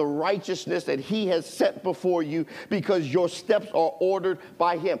out the righteousness that He has set before you, because your steps are ordered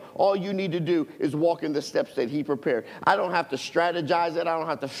by Him. All you need to do is walk in the steps that He prepared. I don't have to strategize it. I don't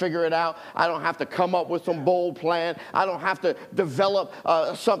have to figure it out. I don't have to come up with some bold plan. I don't have to develop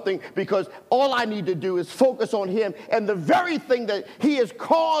something, because all I need to do is focus on Him, and the very thing that He has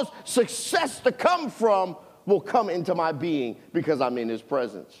caused success to come from will come into my being because I'm in His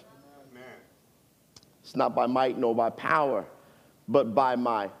presence. Amen. It's not by might nor by power, but by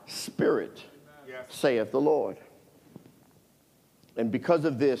my Spirit, Yes. saith the Lord. And because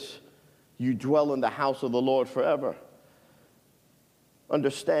of this, you dwell in the house of the Lord forever,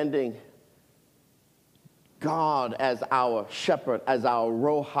 understanding God as our shepherd, as our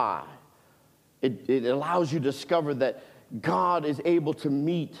Rohi. It allows you to discover that God is able to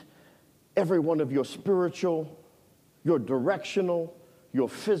meet every one of your spiritual, your directional, your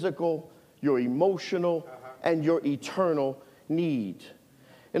physical, your emotional, and your eternal need.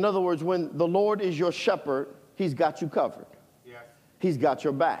 In other words, when the Lord is your shepherd, He's got you covered. Yes. He's got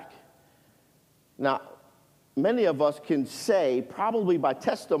your back. Now, many of us can say, probably by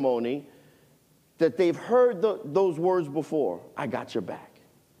testimony, that they've heard those words before. I got your back.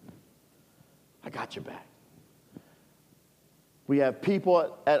 I got your back. We have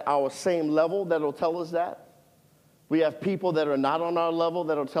people at our same level that will tell us that. We have people that are not on our level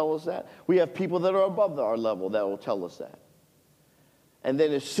that will tell us that. We have people that are above our level that will tell us that. And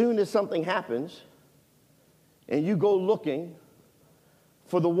then as soon as something happens and you go looking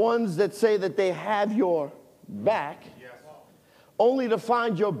for the ones that say that they have your back, Yes. only to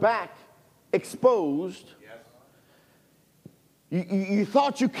find your back exposed. Yes. You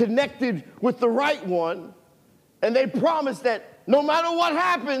thought you connected with the right one, and they promised that no matter what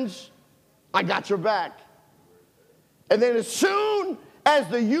happens, I got your back. And then as soon as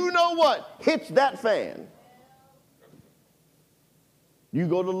the you-know-what hits that fan, you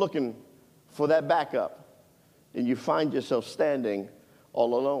go to looking for that backup, and you find yourself standing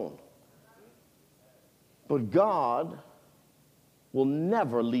all alone. But God will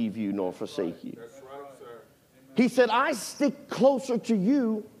never leave you nor forsake you. That's right, sir. He said, I stick closer to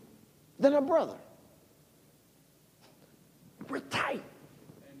you than a brother. We're tight.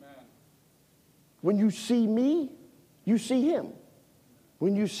 Amen. When you see me, you see Him.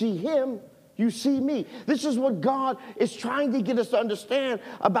 When you see Him, you see me. This is what God is trying to get us to understand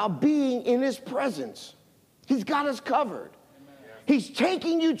about being in His presence. He's got us covered. He's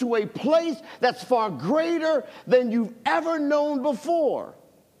taking you to a place that's far greater than you've ever known before.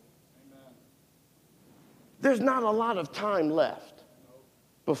 Amen. There's not a lot of time left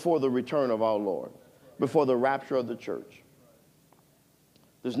before the return of our Lord, before the rapture of the church.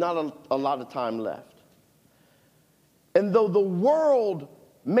 There's not a lot of time left. And though the world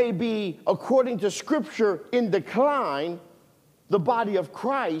may be, according to Scripture, in decline, the body of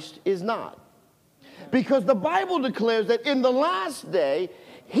Christ is not. Because the Bible declares that in the last day,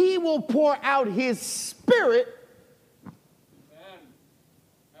 He will pour out His Spirit. Amen.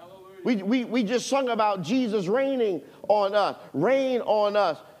 Hallelujah. We just sung about Jesus reigning on us. Rain on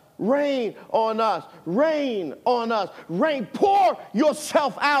us. Rain on us. Rain on us. Rain. Pour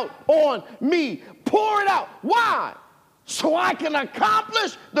yourself out on me. Pour it out. Why? So I can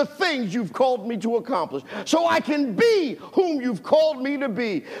accomplish the things you've called me to accomplish. So I can be whom you've called me to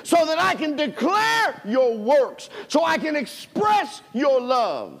be. So that I can declare your works. So I can express your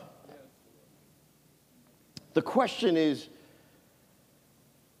love. The question is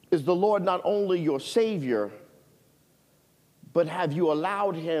the Lord not only your Savior, but have you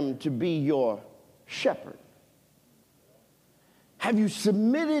allowed Him to be your shepherd? Have you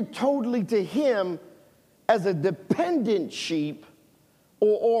submitted totally to Him as a dependent sheep,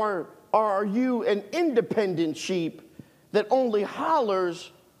 or are you an independent sheep that only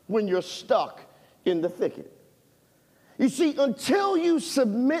hollers when you're stuck in the thicket. You see, until you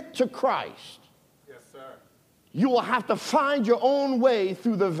submit to Christ, you will have to find your own way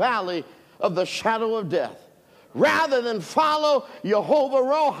through the valley of the shadow of death. Rather than follow Jehovah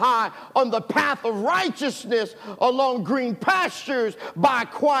Rohi on the path of righteousness along green pastures by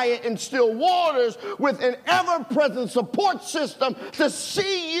quiet and still waters with an ever-present support system to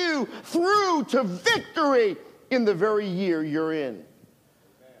see you through to victory in the very year you're in.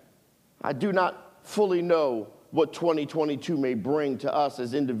 I do not fully know what 2022 may bring to us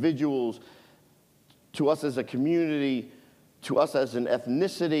as individuals, to us as a community, to us as an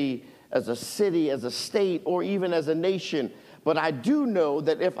ethnicity, as a city, as a state, or even as a nation. But I do know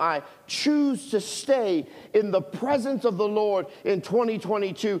that if I choose to stay in the presence of the Lord in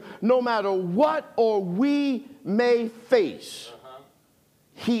 2022, no matter what or we may face,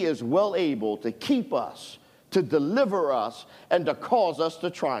 He is well able to keep us, to deliver us, and to cause us to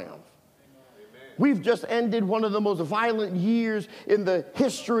triumph. We've just ended one of the most violent years in the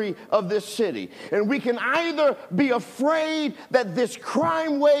history of this city. And we can either be afraid that this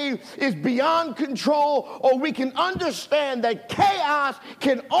crime wave is beyond control, or we can understand that chaos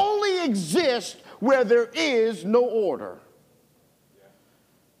can only exist where there is no order.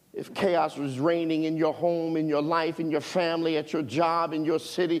 If chaos was reigning in your home, in your life, in your family, at your job, in your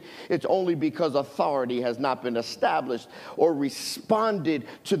city, it's only because authority has not been established or responded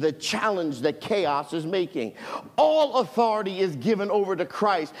to the challenge that chaos is making. All authority is given over to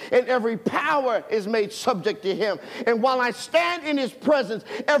Christ, and every power is made subject to Him. And while I stand in His presence,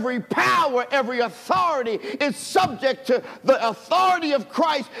 every power, every authority is subject to the authority of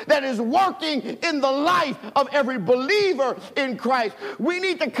Christ that is working in the life of every believer in Christ. We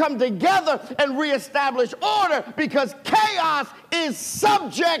need to come together and reestablish order, because chaos is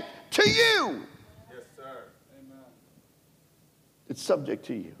subject to you. Yes, sir. Amen. It's subject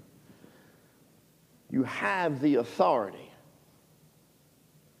to you. You have the authority.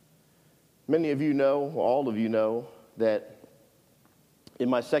 Many of you know, or all of you know, that in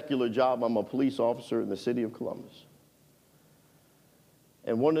my secular job, I'm a police officer in the city of Columbus.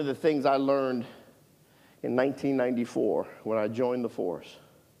 And one of the things I learned in 1994 when I joined the force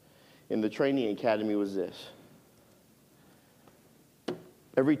in the training academy was this: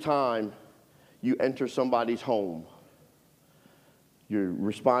 every time you enter somebody's home, you're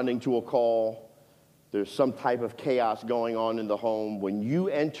responding to a call, there's some type of chaos going on in the home. When you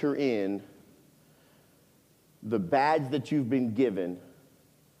enter in, the badge that you've been given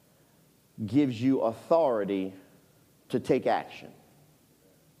gives you authority to take action.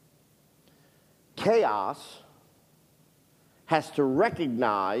 Chaos has to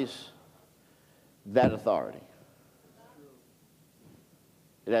recognize that authority.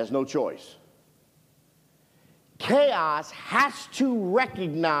 It has no choice. Chaos has to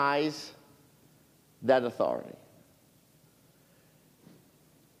recognize that authority.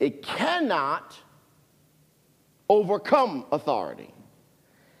 It cannot overcome authority.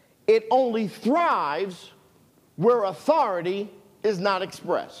 It only thrives where authority is not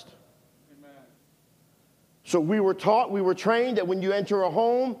expressed. Amen. So we were taught, we were trained that when you enter a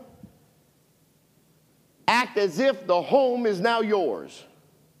home, act as if the home is now yours.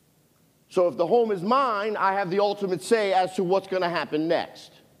 So if the home is mine, I have the ultimate say as to what's going to happen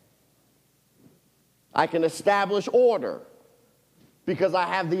next. I can establish order because I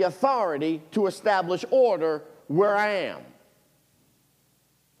have the authority to establish order where I am.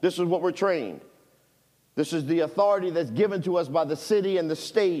 This is what we're trained. This is the authority that's given to us by the city and the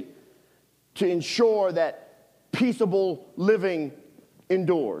state to ensure that peaceable living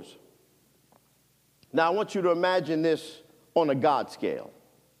endures. Now, I want you to imagine this on a God scale.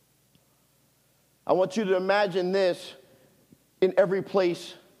 I want you to imagine this in every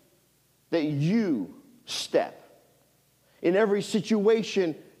place that you step, in every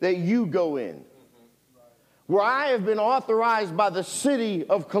situation that you go in. Where I have been authorized by the city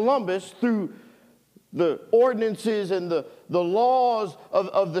of Columbus through the ordinances and the laws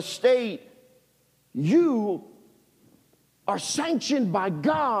of the state, you are sanctioned by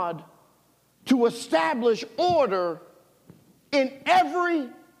God to establish order in every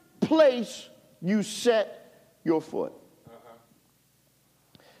place you set your foot.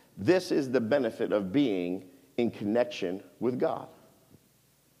 This is the benefit of being in connection with God.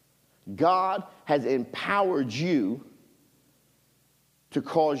 God has empowered you to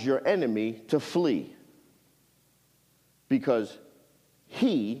cause your enemy to flee because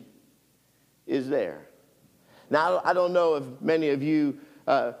He is there. Now, I don't know if many of you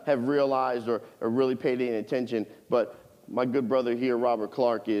have realized or really paid any attention, but my good brother here, Robert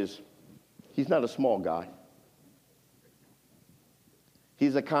Clark, he's not a small guy.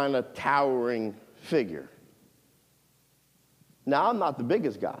 He's a kind of towering figure. Now, I'm not the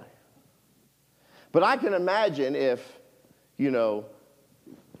biggest guy. But I can imagine if,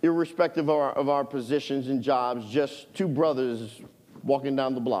 irrespective of our positions and jobs, just two brothers walking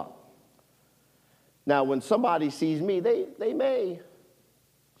down the block. Now, when somebody sees me, they may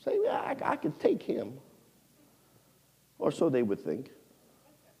say, yeah, I could take him. Or so they would think.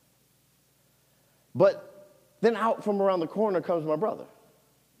 But then out from around the corner comes my brother,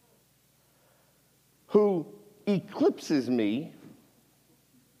 who eclipses me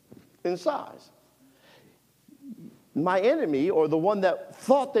in size. My enemy, or the one that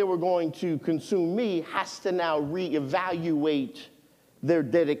thought they were going to consume me, has to now reevaluate their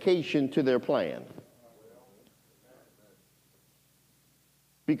dedication to their plan.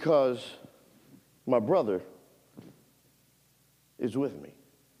 Because my brother is with me.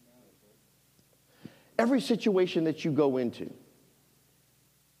 Every situation that you go into,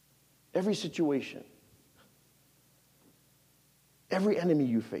 every situation, every enemy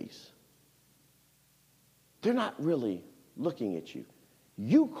you face, they're not really looking at you.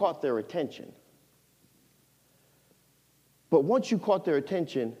 You caught their attention. But once you caught their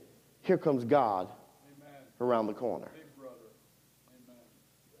attention, here comes God. Amen. Around the corner. Big brother. Amen.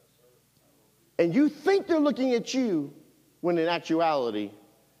 Yes, sir. And you think they're looking at you, when in actuality,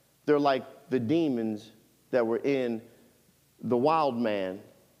 they're like the demons that were in the wild man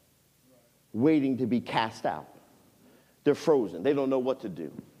waiting to be cast out. They're frozen. They don't know what to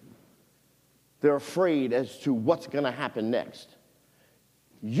do. They're afraid as to what's going to happen next.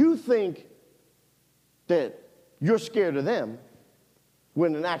 You think that you're scared of them,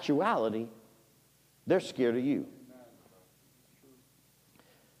 when in actuality, they're scared of you.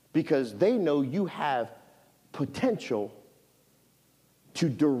 Because they know you have potential to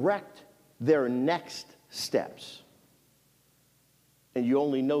direct their next steps. And you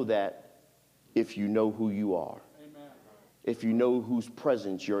only know that if you know who you are. Amen. If you know whose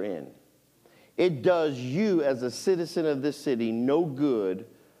presence you're in. It does you as a citizen of this city no good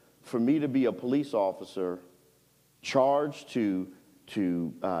for me to be a police officer charged to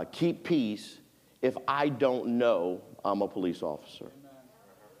keep peace if I don't know I'm a police officer.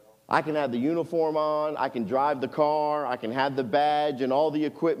 I can have the uniform on, I can drive the car, I can have the badge and all the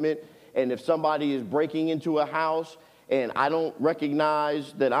equipment, and if somebody is breaking into a house and I don't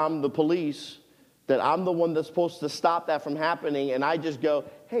recognize that I'm the police, that I'm the one that's supposed to stop that from happening, and I just go,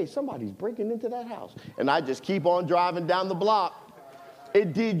 hey, somebody's breaking into that house, and I just keep on driving down the block,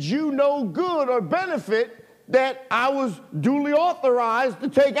 it did you no good or benefit that I was duly authorized to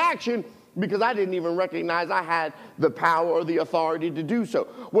take action, because I didn't even recognize I had the power or the authority to do so.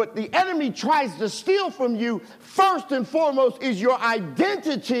 What the enemy tries to steal from you, first and foremost, is your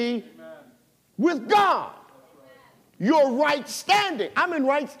identity with God. Your right standing. I'm in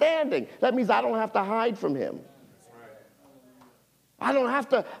right standing. That means I don't have to hide from him. I don't have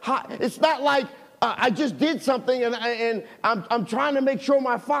to hide. It's not like I just did something and I'm trying to make sure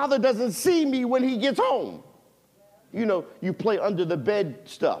my father doesn't see me when he gets home. You know, you play under the bed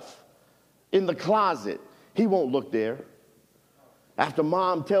stuff. In the closet, he won't look there. After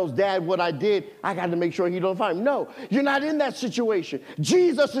mom tells dad what I did, I got to make sure he don't find me. No, you're not in that situation.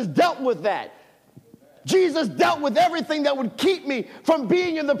 Jesus has dealt with that. Jesus dealt with everything that would keep me from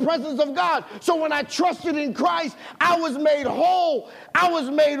being in the presence of God. So when I trusted in Christ, I was made whole. I was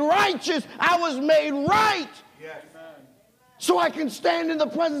made righteous. I was made right. Yes. So I can stand in the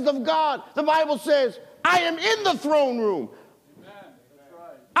presence of God. The Bible says, I am in the throne room.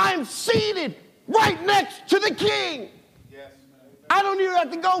 I'm seated right next to the king. Yes. I don't even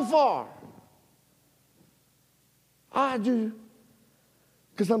have to go far. I do.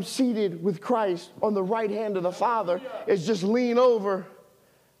 Because I'm seated with Christ on the right hand of the Father. It's just lean over.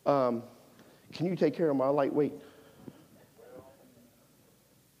 Can you take care of my lightweight?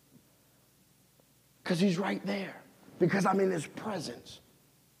 Because he's right there. Because I'm in his presence.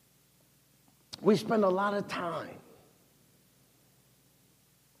 We spend a lot of time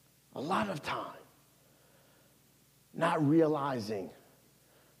not realizing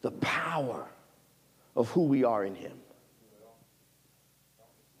the power of who we are in him.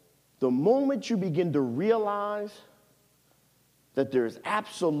 The moment you begin to realize that there is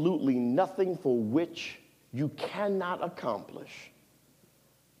absolutely nothing for which you cannot accomplish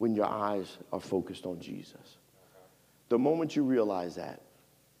when your eyes are focused on Jesus. The moment you realize that,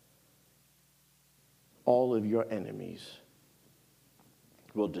 all of your enemies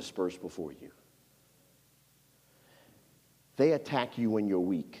will disperse before you. They attack you when you're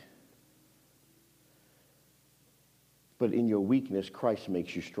weak. But in your weakness, Christ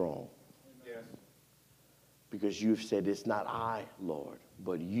makes you strong. Yes. because you've said, it's not I, Lord,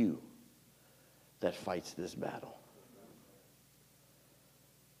 but you that fights this battle.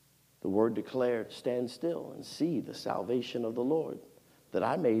 The word declared, stand still and see the salvation of the Lord, that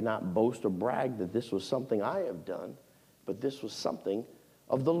I may not boast or brag that this was something I have done, but this was something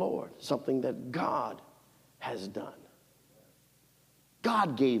of the Lord, something that God has done.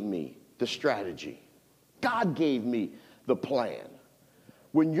 God gave me the strategy. God gave me the plan.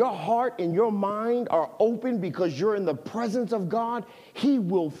 When your heart and your mind are open because you're in the presence of God, he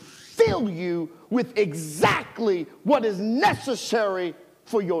will fill you with exactly what is necessary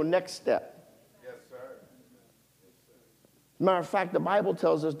for your next step. Yes, sir. Matter of fact, the Bible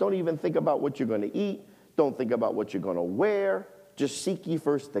tells us, don't even think about what you're going to eat. Don't think about what you're going to wear. Just seek ye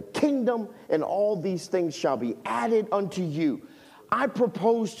first the kingdom, and all these things shall be added unto you. I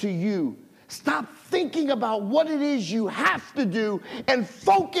propose to you, stop thinking about what it is you have to do and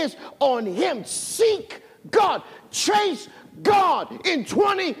focus on him. Seek God. Chase God in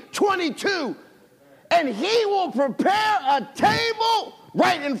 2022. And he will prepare a table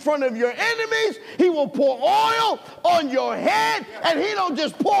right in front of your enemies. He will pour oil on your head, and he don't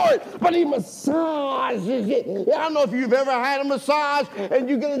just pour it, but he massages it. I don't know if you've ever had a massage and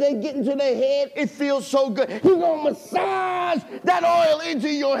they get into their head. It feels so good. He's going to massage that oil into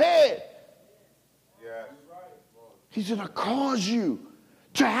your head. Yes. He's going to cause you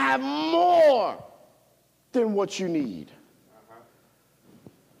to have more than what you need.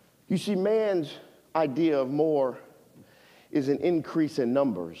 You see, man's idea of more is an increase in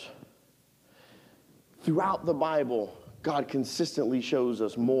numbers. Throughout the Bible, God consistently shows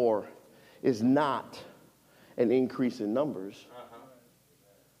us more is not an increase in numbers.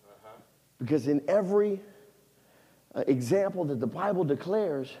 Because in every example that the Bible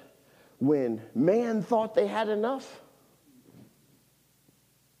declares, when man thought they had enough,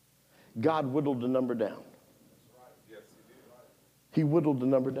 God whittled the number down. He whittled the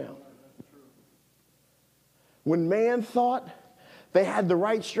number down. When man thought they had the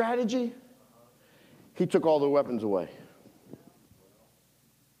right strategy, he took all their weapons away.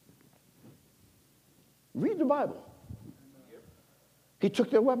 Read the Bible. He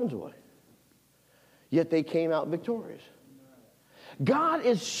took their weapons away. Yet they came out victorious. God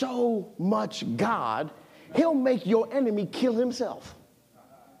is so much God, he'll make your enemy kill himself.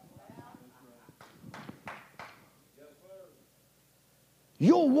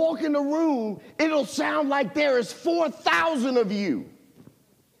 You'll walk in the room, it'll sound like there is 4,000 of you.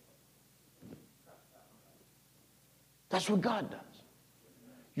 That's what God does.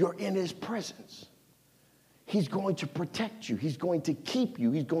 You're in his presence. He's going to protect you. He's going to keep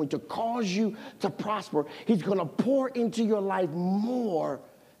you. He's going to cause you to prosper. He's going to pour into your life more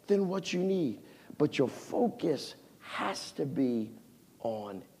than what you need. But your focus has to be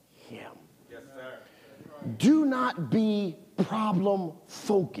on him. Yes, sir. Do not be problem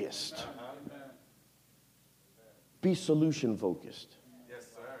focused. Be solution focused. Yes,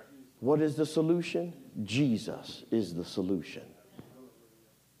 sir. What is the solution? Jesus is the solution.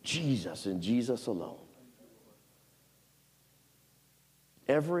 Jesus and Jesus alone.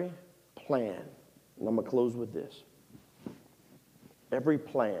 Every plan, and I'm going to close with this. Every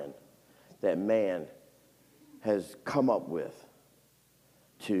plan that man has come up with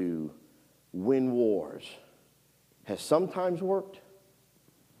to win wars has sometimes worked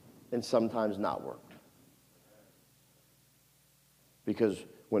and sometimes not worked. Because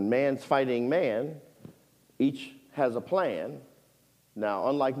when man's fighting man, each has a plan. Now,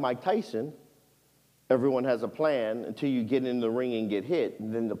 unlike Mike Tyson, everyone has a plan until you get in the ring and get hit,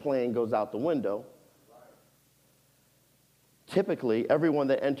 and then the plan goes out the window. Typically, everyone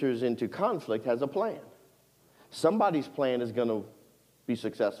that enters into conflict has a plan. Somebody's plan is going to be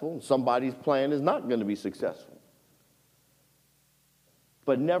successful, and somebody's plan is not going to be successful.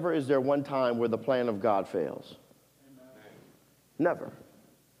 But never is there one time where the plan of God fails. Amen. Never.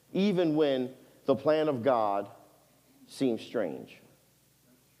 Even when the plan of God seems strange.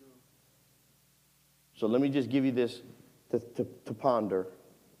 So let me just give you this to ponder.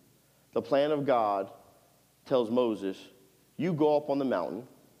 The plan of God tells Moses, you go up on the mountain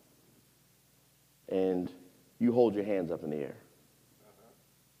and you hold your hands up in the air.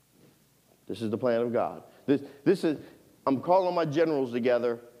 This is the plan of God. This is, I'm calling my generals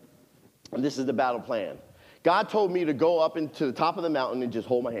together, and this is the battle plan. God told me to go up into the top of the mountain and just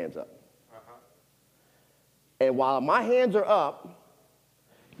hold my hands up. And while my hands are up,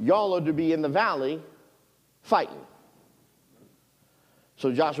 y'all are to be in the valley fighting.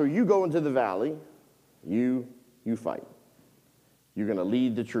 So Joshua, you go into the valley, you fight. You're going to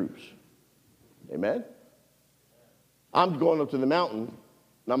lead the troops. Amen? I'm going up to the mountain,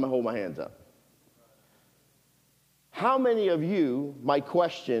 and I'm going to hold my hands up. how many of you might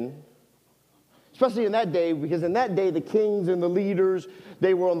question, especially in that day, because in that day the kings and the leaders,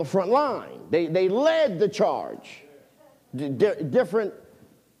 they were on the front line. They led the charge. Different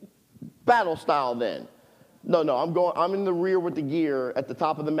battle style then. No, I'm in the rear with the gear at the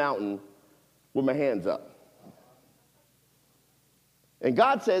top of the mountain with my hands up. And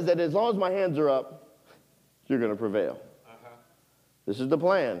God says that as long as my hands are up, you're going to prevail. This is the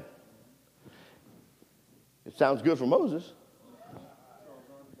plan. It sounds good for Moses.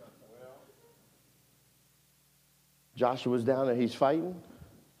 Joshua's down there, he's fighting.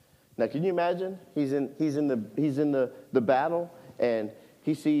 Now, can you imagine? He's in the battle, and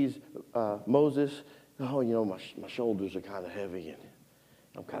he sees Moses. Oh, you know, my shoulders are kind of heavy, and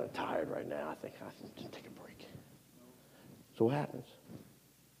I'm kind of tired right now. I think I should take a break. So what happens?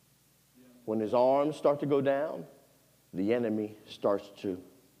 When his arms start to go down, the enemy starts to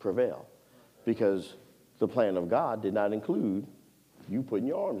prevail, because the plan of God did not include you putting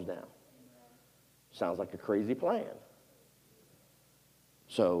your arms down. Sounds like a crazy plan.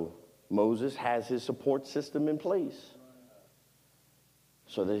 So Moses has his support system in place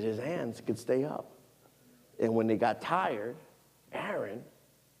so that his hands could stay up. And when they got tired, Aaron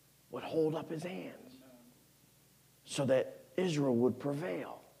would hold up his hands so that Israel would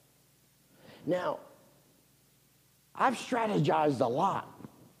prevail. Now, I've strategized a lot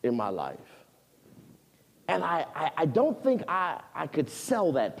in my life. And I don't think I could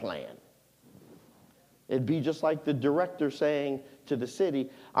sell that plan. It'd be just like the director saying to the city,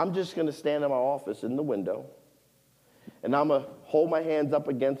 I'm just going to stand in my office in the window, and I'm going to hold my hands up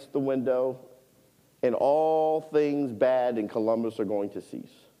against the window, and all things bad in Columbus are going to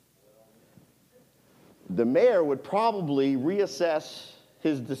cease. The mayor would probably reassess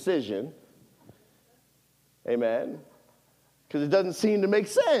his decision, amen, because it doesn't seem to make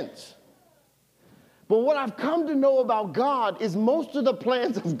sense. But what I've come to know about God is most of the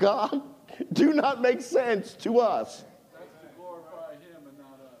plans of God do not make sense to us. That's to glorify him and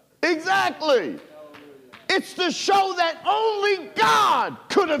not us. Exactly. Hallelujah. It's to show that only God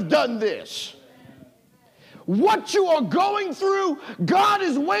could have done this. What you are going through, God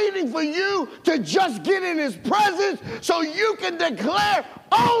is waiting for you to just get in his presence so you can declare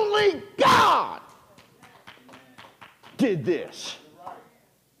only God did this.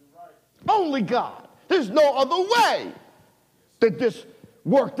 Only God. There's no other way that this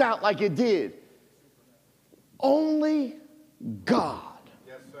worked out like it did. Only God.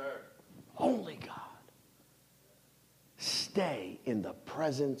 Yes, sir. Only God. Stay in the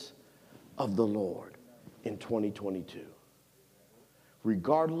presence of the Lord in 2022.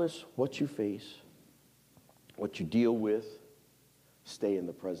 Regardless what you face, what you deal with, stay in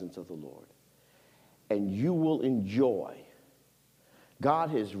the presence of the Lord. And you will enjoy.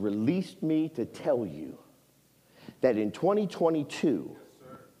 God has released me to tell you that in 2022,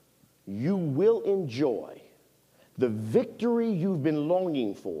 you will enjoy the victory you've been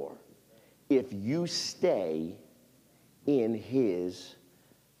longing for if you stay in his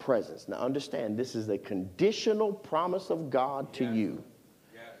presence. Now understand, this is a conditional promise of God to you.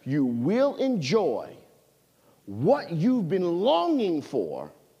 You will enjoy what you've been longing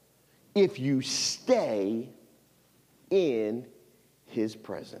for if you stay in his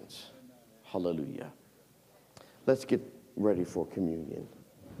presence. Hallelujah. Let's get ready for communion.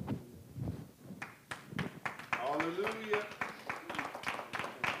 Hallelujah.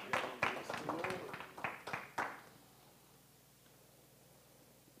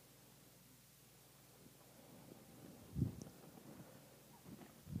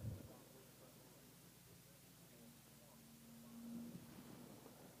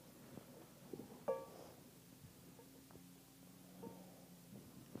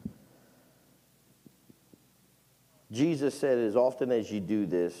 Jesus said, as often as you do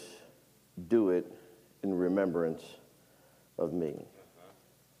this, do it in remembrance of me.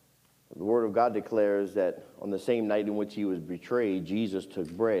 The word of God declares that on the same night in which he was betrayed, Jesus took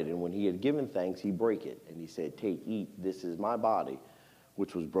bread, and when he had given thanks, he brake it. And he said, take, eat, this is my body,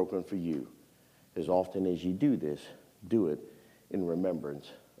 which was broken for you. As often as you do this, do it in remembrance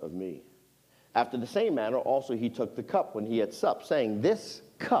of me. After the same manner, also he took the cup when he had supped, saying, this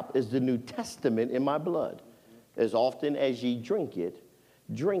cup is the New Testament in my blood. As often as ye drink it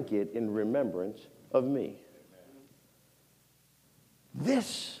in remembrance of me.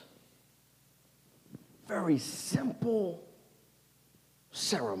 This very simple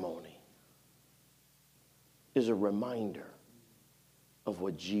ceremony is a reminder of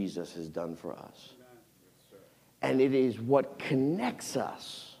what Jesus has done for us. And it is what connects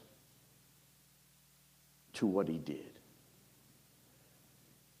us to what he did.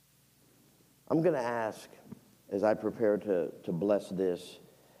 I'm going to ask as I prepare to bless this,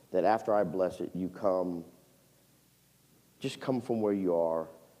 that after I bless it, you just come from where you are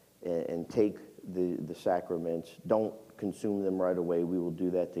and take the sacraments. Don't consume them right away. We will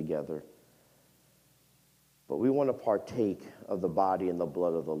do that together. But we want to partake of the body and the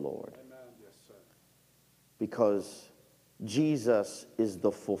blood of the Lord. Amen. Yes, sir. Because Jesus is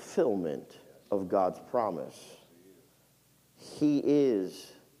the fulfillment of God's promise. He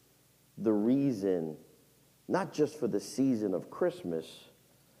is the reason, not just for the season of Christmas,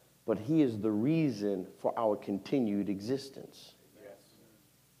 but he is the reason for our continued existence. Yes.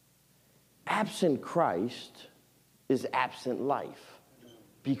 Absent Christ is absent life,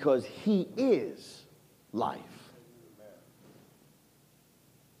 because he is life.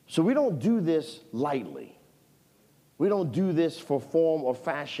 So we don't do this lightly. We don't do this for form or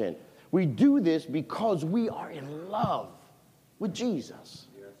fashion. We do this because we are in love with Jesus.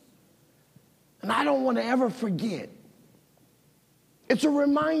 Yes. And I don't want to ever forget. It's a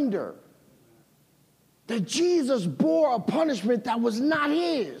reminder that Jesus bore a punishment that was not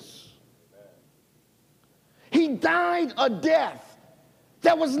his. He died a death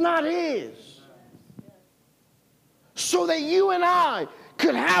that was not his, so that you and I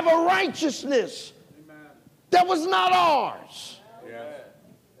could have a righteousness that was not ours. Yes.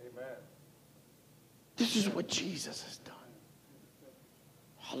 Amen. This is what Jesus has done.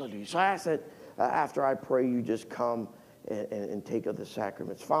 Hallelujah. So I ask that after I pray, you just come and take of the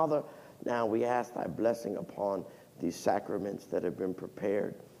sacraments. Father, now we ask thy blessing upon these sacraments that have been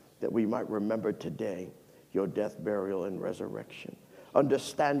prepared, that we might remember today your death, burial, and resurrection.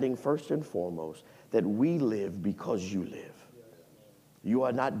 Understanding first and foremost that we live because you live. You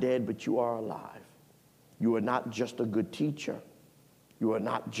are not dead, but you are alive. You are not just a good teacher. You are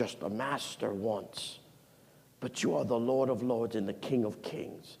not just a master once, but you are the Lord of lords and the King of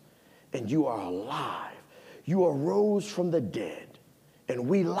kings. And you are alive. You arose from the dead, and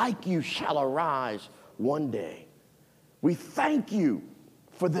we, like you, shall arise one day. We thank you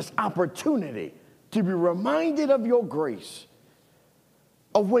for this opportunity to be reminded of your grace,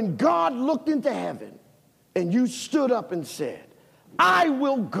 of when God looked into heaven and you stood up and said, I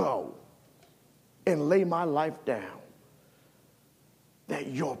will go and lay my life down, that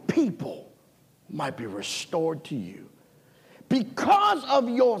your people might be restored to you. Because of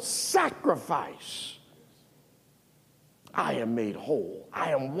your sacrifice, I am made whole.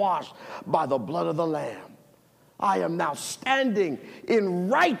 I am washed by the blood of the Lamb. I am now standing in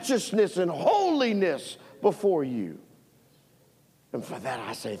righteousness and holiness before you. And for that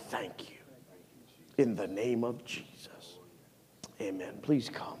I say thank you. In the name of Jesus. Amen. Please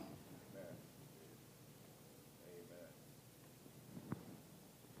come.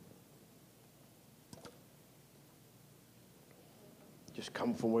 Just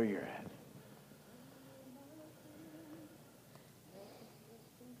come from where you're at.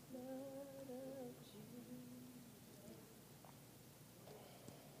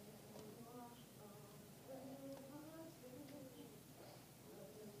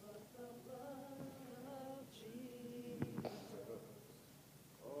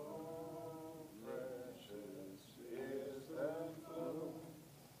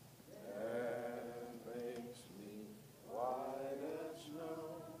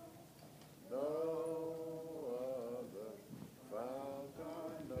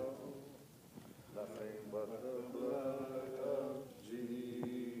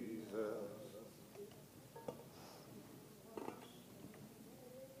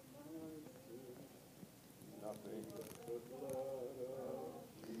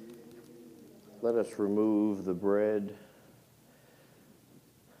 Let us remove the bread.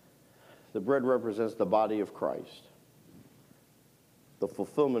 The bread represents the body of Christ, the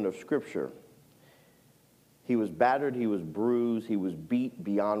fulfillment of Scripture. He was battered, he was bruised, he was beat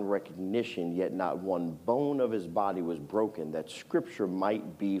beyond recognition, yet not one bone of his body was broken, that Scripture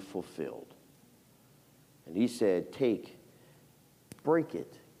might be fulfilled. And he said, take, break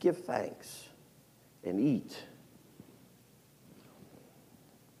it, give thanks, and eat.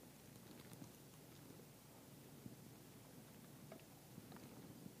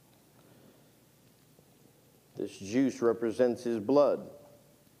 This juice represents his blood,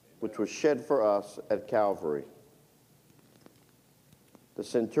 which was shed for us at Calvary. The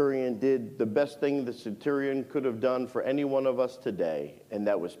centurion did the best thing the centurion could have done for any one of us today, and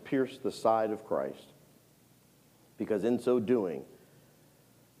that was pierce the side of Christ. Because in so doing,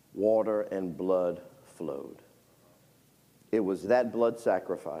 water and blood flowed. It was that blood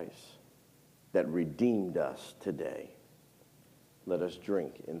sacrifice that redeemed us today. Let us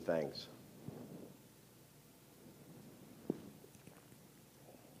drink in thanks.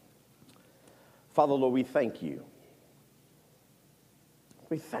 Father, Lord, we thank you.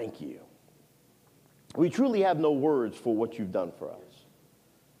 We thank you. We truly have no words for what you've done for us.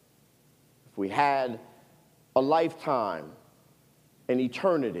 If we had a lifetime, an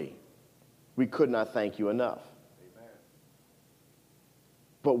eternity, we could not thank you enough. Amen.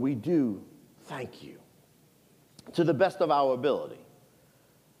 But we do thank you to the best of our ability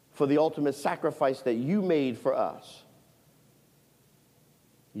for the ultimate sacrifice that you made for us.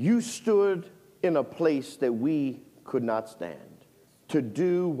 You stood in a place that we could not stand, to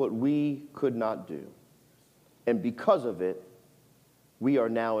do what we could not do. And because of it, we are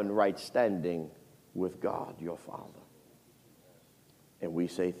now in right standing with God, your Father. And we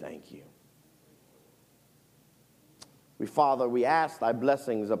say thank you. Father, we ask thy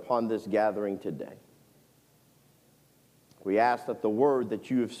blessings upon this gathering today. We ask that the word that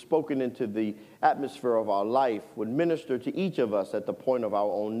you have spoken into the atmosphere of our life would minister to each of us at the point of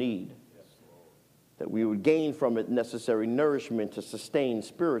our own need. Yes, that we would gain from it necessary nourishment to sustain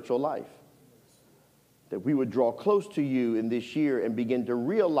spiritual life. That we would draw close to you in this year and begin to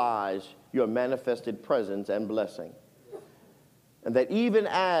realize your manifested presence and blessing. And that even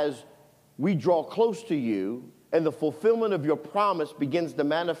as we draw close to you and the fulfillment of your promise begins to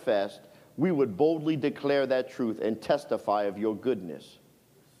manifest, we would boldly declare that truth and testify of your goodness.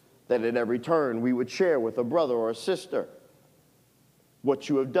 That at every turn we would share with a brother or a sister what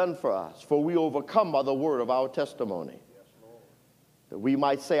you have done for us. For we overcome by the word of our testimony. That we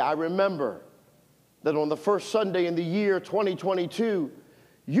might say, I remember that on the first Sunday in the year 2022,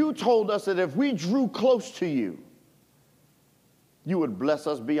 you told us that if we drew close to you, you would bless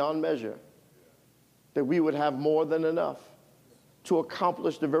us beyond measure. That we would have more than enough to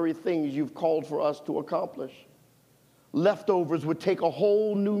accomplish the very things you've called for us to accomplish. Leftovers would take a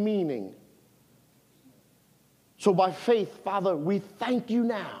whole new meaning. So by faith, Father, we thank you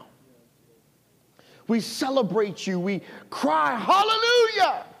now. We celebrate you. We cry,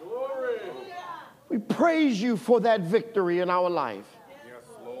 hallelujah. Glory. We praise you for that victory in our life. Yes,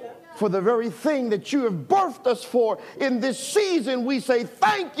 Lord. For the very thing that you have birthed us for in this season, we say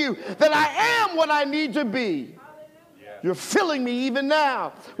thank you that I am what I need to be. You're filling me even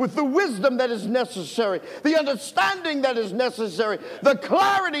now with the wisdom that is necessary, the understanding that is necessary, the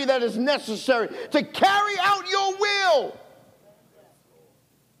clarity that is necessary to carry out your will.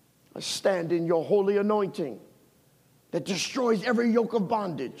 I stand in your holy anointing that destroys every yoke of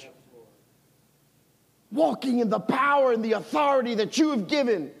bondage. Walking in the power and the authority that you have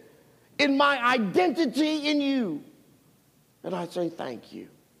given in my identity in you. And I say thank you.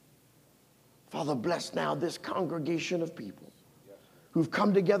 Father, bless now this congregation of people who've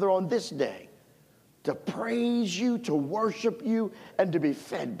come together on this day to praise you, to worship you, and to be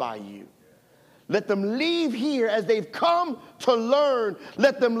fed by you. Let them leave here as they've come to learn.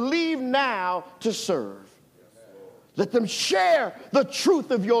 Let them leave now to serve. Let them share the truth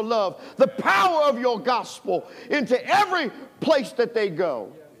of your love, the power of your gospel into every place that they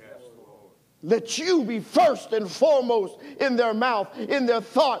go. Let you be first and foremost in their mouth, in their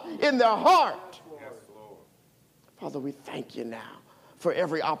thought, in their heart. Yes, Lord. Father, we thank you now for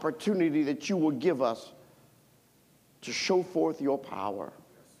every opportunity that you will give us to show forth your power,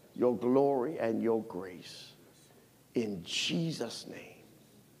 your glory, and your grace. In Jesus' name,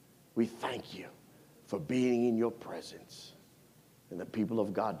 we thank you for being in your presence. And the people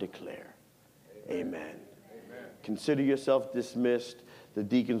of God declare, amen. Amen. Consider yourself dismissed. The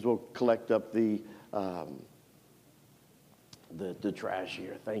deacons will collect up the trash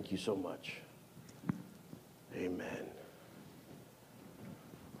here. Thank you so much.